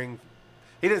engineering.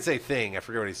 He didn't say thing. I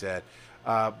forget what he said.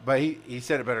 But he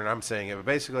said it better than I'm saying it. But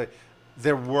basically,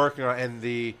 they're working on, and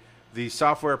the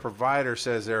software provider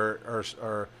says there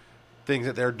are things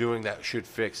that they're doing that should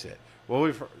fix it. Well,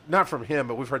 we've not from him,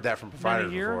 but we've heard that from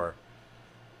providers before.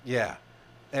 Yeah,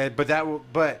 but that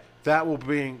will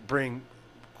bring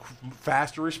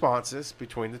faster responses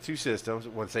between the two systems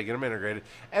once they get them integrated,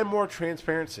 and more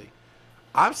transparency.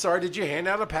 I'm sorry, did you hand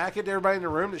out a packet to everybody in the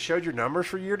room that showed your numbers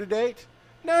for year to date?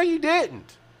 No, you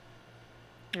didn't.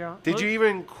 Yeah. Did you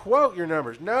even quote your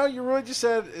numbers? No, you really just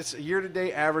said it's a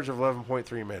year-to-date average of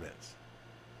 11.3 minutes.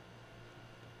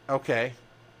 Okay.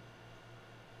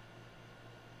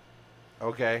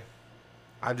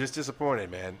 I'm just disappointed,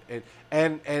 man.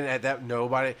 And at that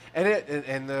nobody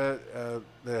and the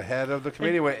head of the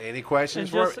committee went, any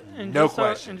questions? No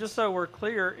questions. And just so we're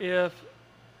clear, if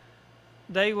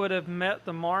they would have met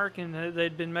the mark and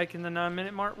they'd been making the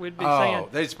 9-minute mark, we'd be saying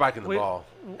they're spiking the ball,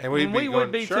 and we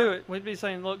would be sure. to it. We'd be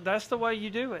saying, look, that's the way you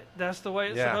do it. That's the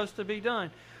way it's supposed to be done.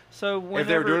 So if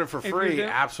they were doing it for free,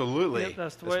 absolutely,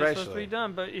 that's the way it's supposed to be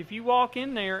done. But if you walk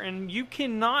in there and you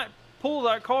cannot pull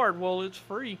that card, well, it's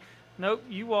free. Nope,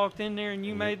 you walked in there and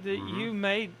you made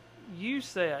the you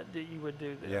said that you would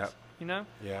do this. Yeah. You know.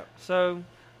 Yeah. So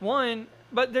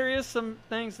but there is some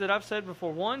things that I've said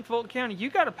before. One, Fulton County, you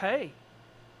got to pay.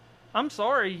 I'm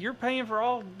sorry, you're paying for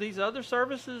all these other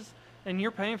services and you're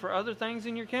paying for other things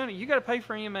in your county. You got to pay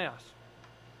for EMS.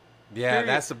 Yeah, period.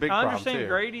 That's a big problem, I understand too.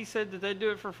 Grady said that they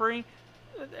do it for free,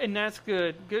 and that's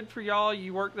good. Good for y'all.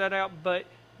 You work that out, but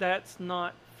that's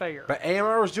not fair. But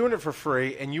AMR was doing it for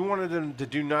free, and you wanted them to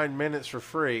do 9 minutes for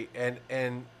free,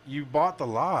 and you bought the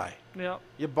lie. Yep.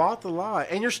 You bought the lie,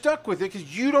 and you're stuck with it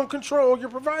because you don't control your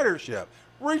providership.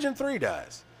 Region 3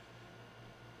 does.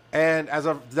 And as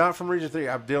I've not from Region 3,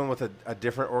 I'm dealing with a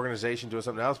different organization doing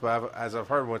something else. But as I've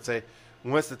heard, once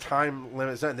the time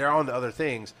limit's done, they're on to other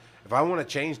things. If I want a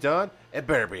change done, it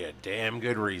better be a damn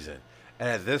good reason. And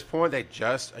at this point, they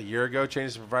just a year ago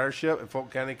changed the providership, and Fulton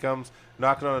County comes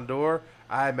knocking on the door.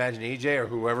 I imagine EJ or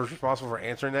whoever's responsible for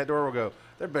answering that door will go,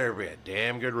 there better be a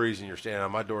damn good reason you're standing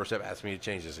on my doorstep asking me to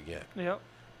change this again. Yep.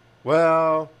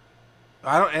 Well,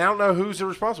 I don't know who's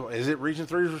responsible. Is it Region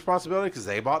 3's responsibility because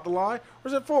they bought the lie, or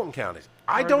is it Fulton County's?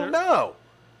 I don't know.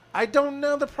 I don't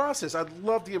know the process. I'd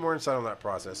love to get more insight on that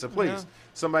process. So please,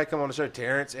 somebody come on the show.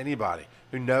 Terrence, anybody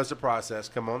who knows the process,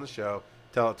 come on the show.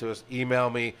 Tell it to us. Email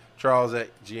me,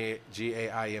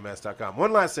 charles@gaims.com.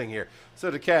 One last thing here. So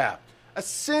DeKalb.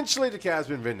 Essentially, DeKalb's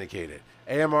been vindicated.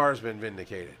 AMR has been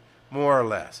vindicated, more or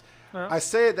less. I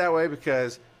say it that way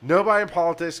because nobody in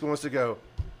politics wants to go,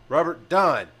 Robert,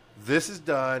 done. This is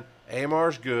done.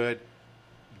 AMR's good.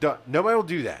 Done. Nobody will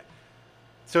do that.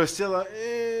 So it's still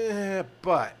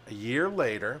but a year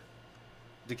later,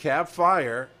 DeKalb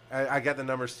Fire, I got the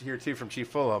numbers here too from Chief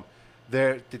Fulham.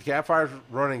 The DeKalb Fire is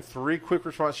running 3 quick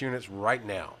response units right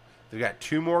now. They've got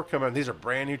 2 more coming. These are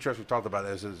brand new trucks. We've talked about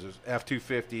this. There's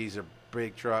F-250s. They're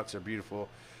big trucks. They're beautiful.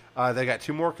 They got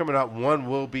 2 more coming up. One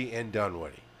will be in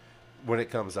Dunwoody when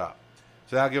it comes up.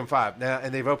 So that'll give them 5. Now,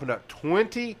 and they've opened up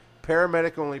 20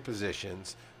 paramedic-only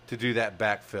positions to do that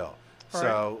backfill. Right.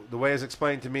 So the way it's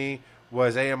explained to me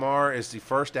was AMR is the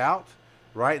first out,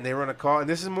 right? And they run a call. And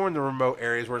this is more in the remote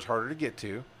areas where it's harder to get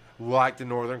to, like the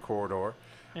Northern Corridor.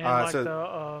 And like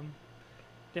the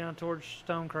down towards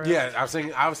Stonecrest. Yeah, I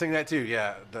was thinking that too.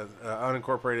 Yeah, the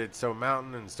unincorporated Stone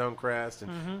Mountain and Stonecrest,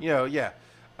 and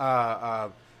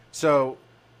So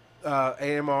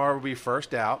AMR will be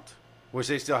first out, which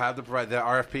they still have to provide. The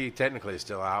RFP technically is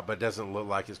still out, but it doesn't look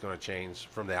like it's going to change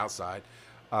from the outside.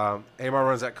 AMR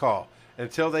runs that call.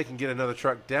 Until they can get another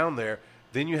truck down there,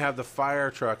 then you have the fire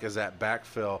truck as that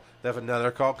backfill. If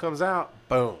another call comes out,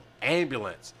 boom,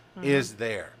 ambulance is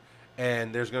there.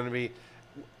 And there's going to be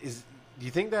do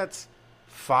you think that's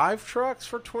 5 trucks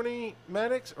for 20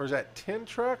 medics, or is that 10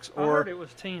 trucks? Or I heard it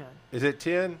was 10. Is it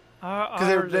 10?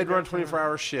 Because they'd run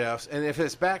 24-hour shifts, and if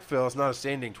it's backfill, it's not a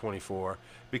standing 24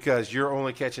 because you're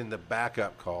only catching the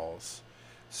backup calls.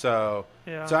 So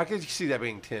I could see that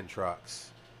being 10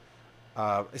 trucks.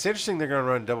 It's interesting they're going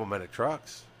to run double medic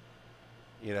trucks.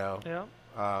 You know. Yeah.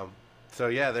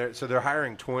 They're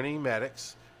hiring 20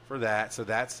 medics for that. So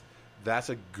that's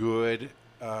a good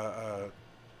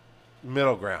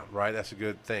middle ground, right? That's a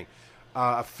good thing.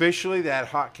 Officially, the ad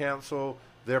hoc council,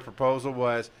 their proposal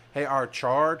was, hey, our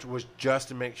charge was just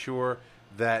to make sure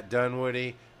that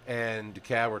Dunwoody and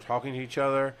DeKalb were talking to each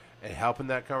other and helping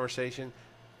that conversation.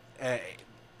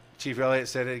 Chief Elliott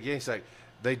said it again. He's like,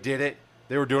 they did it.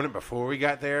 They were doing it before we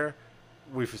got there.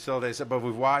 We facilitated it, but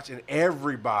we've watched, and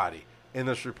everybody in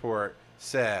this report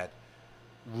said,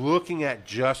 looking at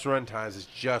just run times is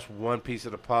just one piece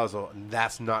of the puzzle, and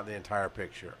that's not the entire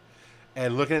picture.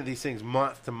 And looking at these things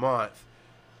month to month,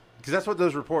 because that's what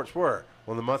those reports were.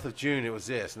 Well, in the month of June, it was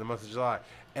this. In the month of July.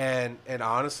 And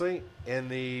honestly, in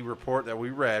the report that we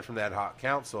read from the ad hoc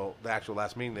council, the actual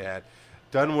last meeting they had,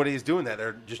 Dunwoody is doing that.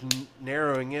 They're just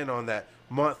narrowing in on that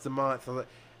month to month.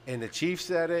 And the chief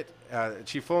said it.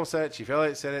 Chief Fulham said it. Chief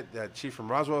Elliott said it. The chief from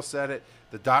Roswell said it.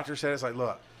 The doctor said it. It's like,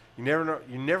 look, you never know.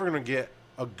 You're never going to get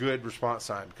a good response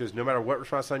time, because no matter what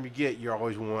response time you get, you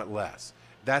always want less.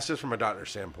 That's just from a doctor's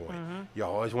standpoint. Mm-hmm. You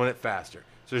always want it faster.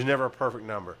 So there's never a perfect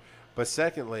number. But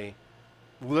secondly,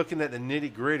 looking at the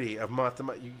nitty gritty of month to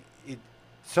month,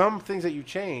 some things that you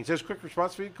change, those quick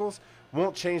response vehicles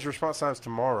won't change response times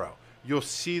tomorrow. You'll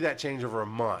see that change over a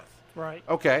month. Right.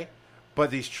 Okay. But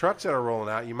these trucks that are rolling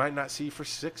out, you might not see for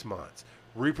 6 months.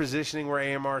 Repositioning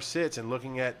where AMR sits and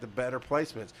looking at the better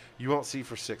placements, you won't see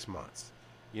for 6 months.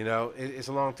 You know, it's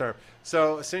a long term.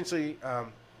 So essentially,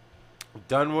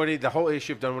 Dunwoody, the whole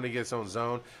issue of Dunwoody gets its own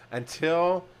zone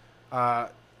until, I'm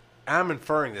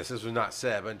inferring this was not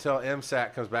said, but until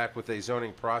MSAC comes back with a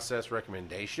zoning process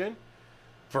recommendation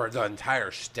for the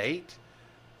entire state,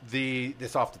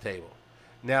 it's off the table.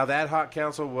 Now, the ad hoc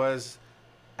council was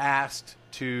asked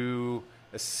to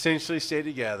essentially stay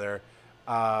together.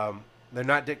 They're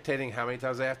not dictating how many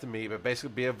times they have to meet, but basically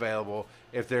be available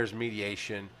if there's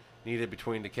mediation needed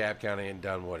between DeKalb County and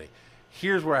Dunwoody.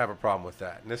 Here's where I have a problem with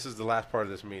that, and this is the last part of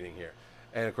this meeting here.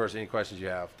 And, of course, any questions you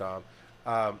have,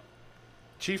 Tom.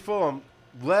 Chief Fulham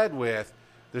led with,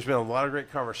 there's been a lot of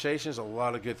great conversations, a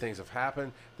lot of good things have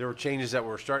happened. There were changes that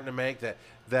we're starting to make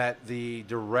that the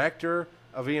director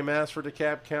of EMS for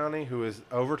DeKalb County, who is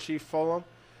over Chief Fulham,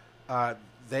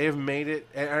 they have made it,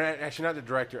 actually not the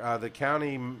director, the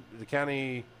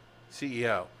county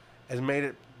CEO has made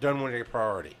it Dunwoody a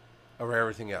priority over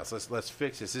everything else. Let's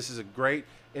fix this. This is a great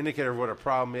indicator of what a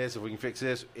problem is. If we can fix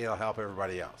this, it'll help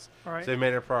everybody else. All right. So they've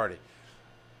made it a priority.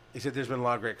 He said there's been a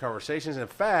lot of great conversations. In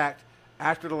fact,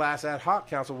 after the last ad hoc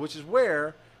council, which is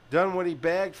where Dunwoody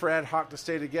begged for ad hoc to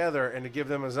stay together and to give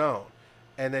them a zone.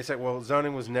 And they said, well,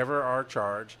 zoning was never our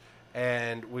charge,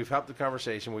 and we've helped the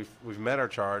conversation. We've met our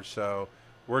charge, so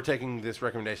we're taking this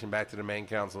recommendation back to the main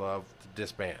council to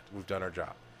disband. We've done our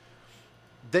job.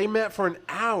 They met for an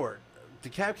hour.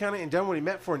 DeKalb County and Dunwoody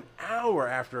met for an hour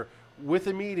after with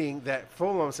a meeting that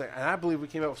Fulham said, and I believe we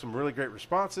came up with some really great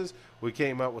responses. We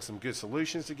came up with some good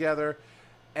solutions together.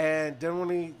 And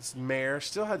Dunwoody's mayor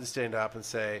still had to stand up and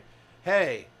say,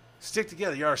 hey, stick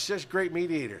together. You are such great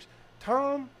mediators.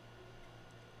 Tom,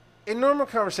 in normal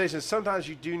conversations, sometimes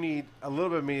you do need a little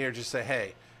bit of mediator to say,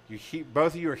 hey,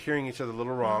 both of you are hearing each other a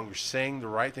little wrong. You're saying the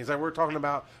right things. Like we're talking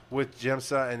about with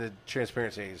GEMSA and the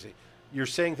Transparency Agency. You're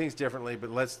saying things differently,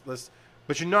 but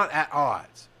but you're not at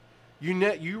odds.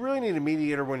 You really need a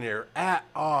mediator when you're at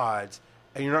odds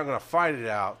and you're not going to fight it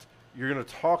out. You're going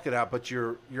to talk it out, but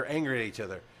you're angry at each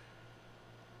other.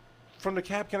 From the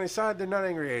DeKalb County side, they're not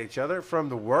angry at each other. From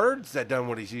the words that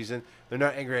Dunwoody's using, they're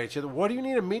not angry at each other. What do you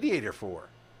need a mediator for?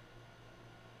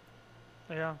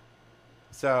 Yeah.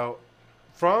 So,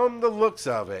 from the looks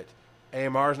of it,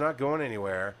 AMR is not going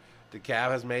anywhere.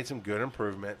 DeKalb has made some good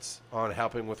improvements on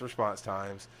helping with response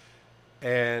times,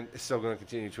 and it's still going to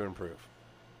continue to improve.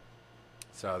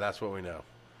 So that's what we know.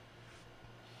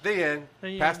 The end.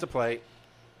 Pass the plate.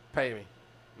 Pay me.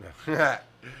 No.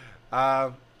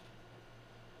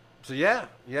 So yeah.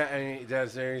 I mean,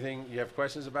 is there anything you have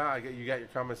questions about? You got your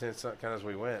comments in kind of as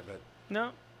we went, but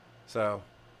no. So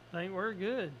I think we're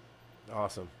good.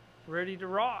 Awesome. Ready to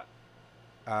rock.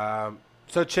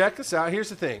 So check us out. Here's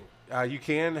the thing. You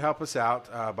can help us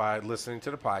out by listening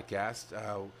to the podcast.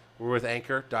 We're with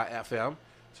Anchor.fm,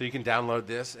 so you can download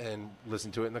this and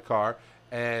listen to it in the car.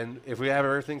 And if we have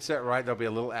everything set right, there'll be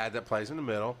a little ad that plays in the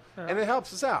middle, and it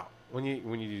helps us out when you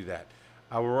do that.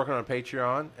 We're working on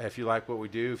Patreon. If you like what we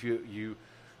do, if you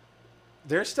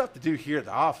there's stuff to do here at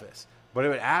the office, but it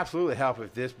would absolutely help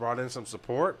if this brought in some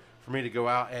support for me to go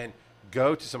out and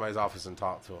go to somebody's office and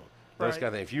talk to them. Those kind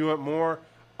of things. If you want more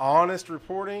honest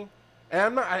reporting,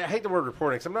 and I hate the word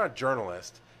reporting because I'm not a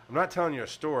journalist. I'm not telling you a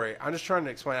story. I'm just trying to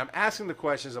explain. I'm asking the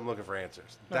questions. I'm looking for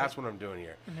answers. That's what I'm doing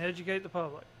here. And educate the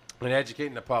public. And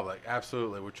educating the public,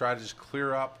 absolutely. We try to just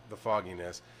clear up the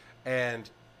fogginess. And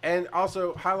And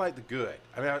also highlight the good.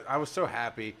 I mean, I was so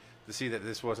happy to see that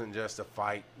this wasn't just a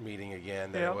fight meeting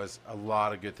again, that Yep. it was a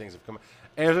lot of good things have come.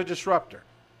 And it was a disruptor.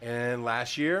 And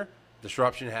last year,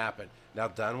 disruption happened. Now,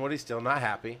 Dunwoody's still not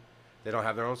happy. They don't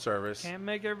have their own service. Can't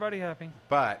make everybody happy.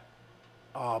 But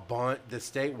the But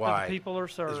statewide the people are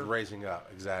is served. raising up.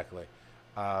 Exactly.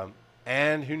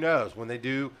 And who knows, when they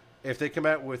do, if they come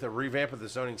out with a revamp of the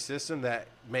zoning system that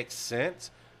makes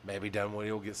sense, maybe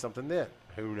Dunwoody will get something then.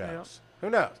 Who knows? Who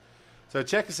knows? So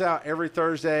check us out every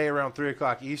Thursday around 3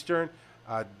 o'clock Eastern.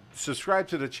 Subscribe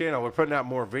to the channel. We're putting out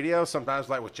more videos. Sometimes,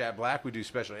 like with Chad Black, we do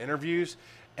special interviews,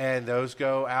 and those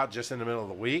go out just in the middle of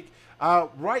the week.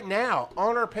 Right now,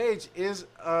 on our page is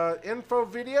info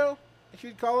video, if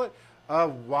you'd call it,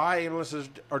 of why ambulances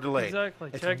are delayed.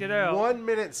 Exactly. It's Check it out. 1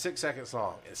 minute, 6 seconds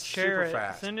long. It's Share super it.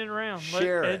 fast. Send it around.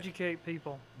 Share it. Educate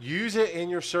people. Use it in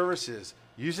your services.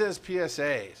 Use it as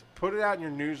PSAs. Put it out in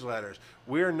your newsletters.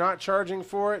 We are not charging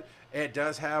for it. It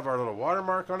does have our little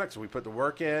watermark on it, so we put the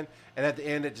work in. And at the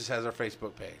end, it just has our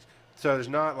Facebook page. So there's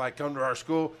not like, come to our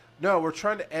school. No, we're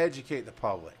trying to educate the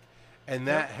public. And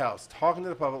that helps. Talking to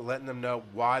the public, letting them know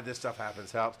why this stuff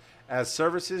happens helps. As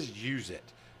services, use it.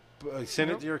 Send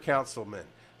it to your councilman.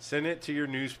 Send it to your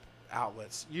news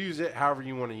outlets. Use it however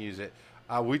you want to use it.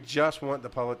 We just want the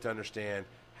public to understand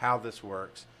how this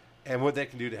works and what they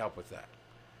can do to help with that.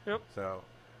 Yep. So,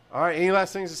 all right. Any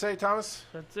last things to say, Thomas?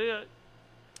 That's it.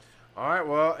 All right.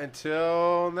 Well,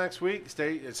 until next week,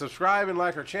 subscribe and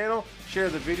like our channel, share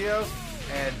the videos,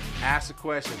 and ask the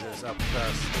questions. It's up to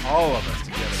us, all of us,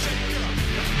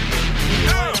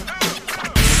 together.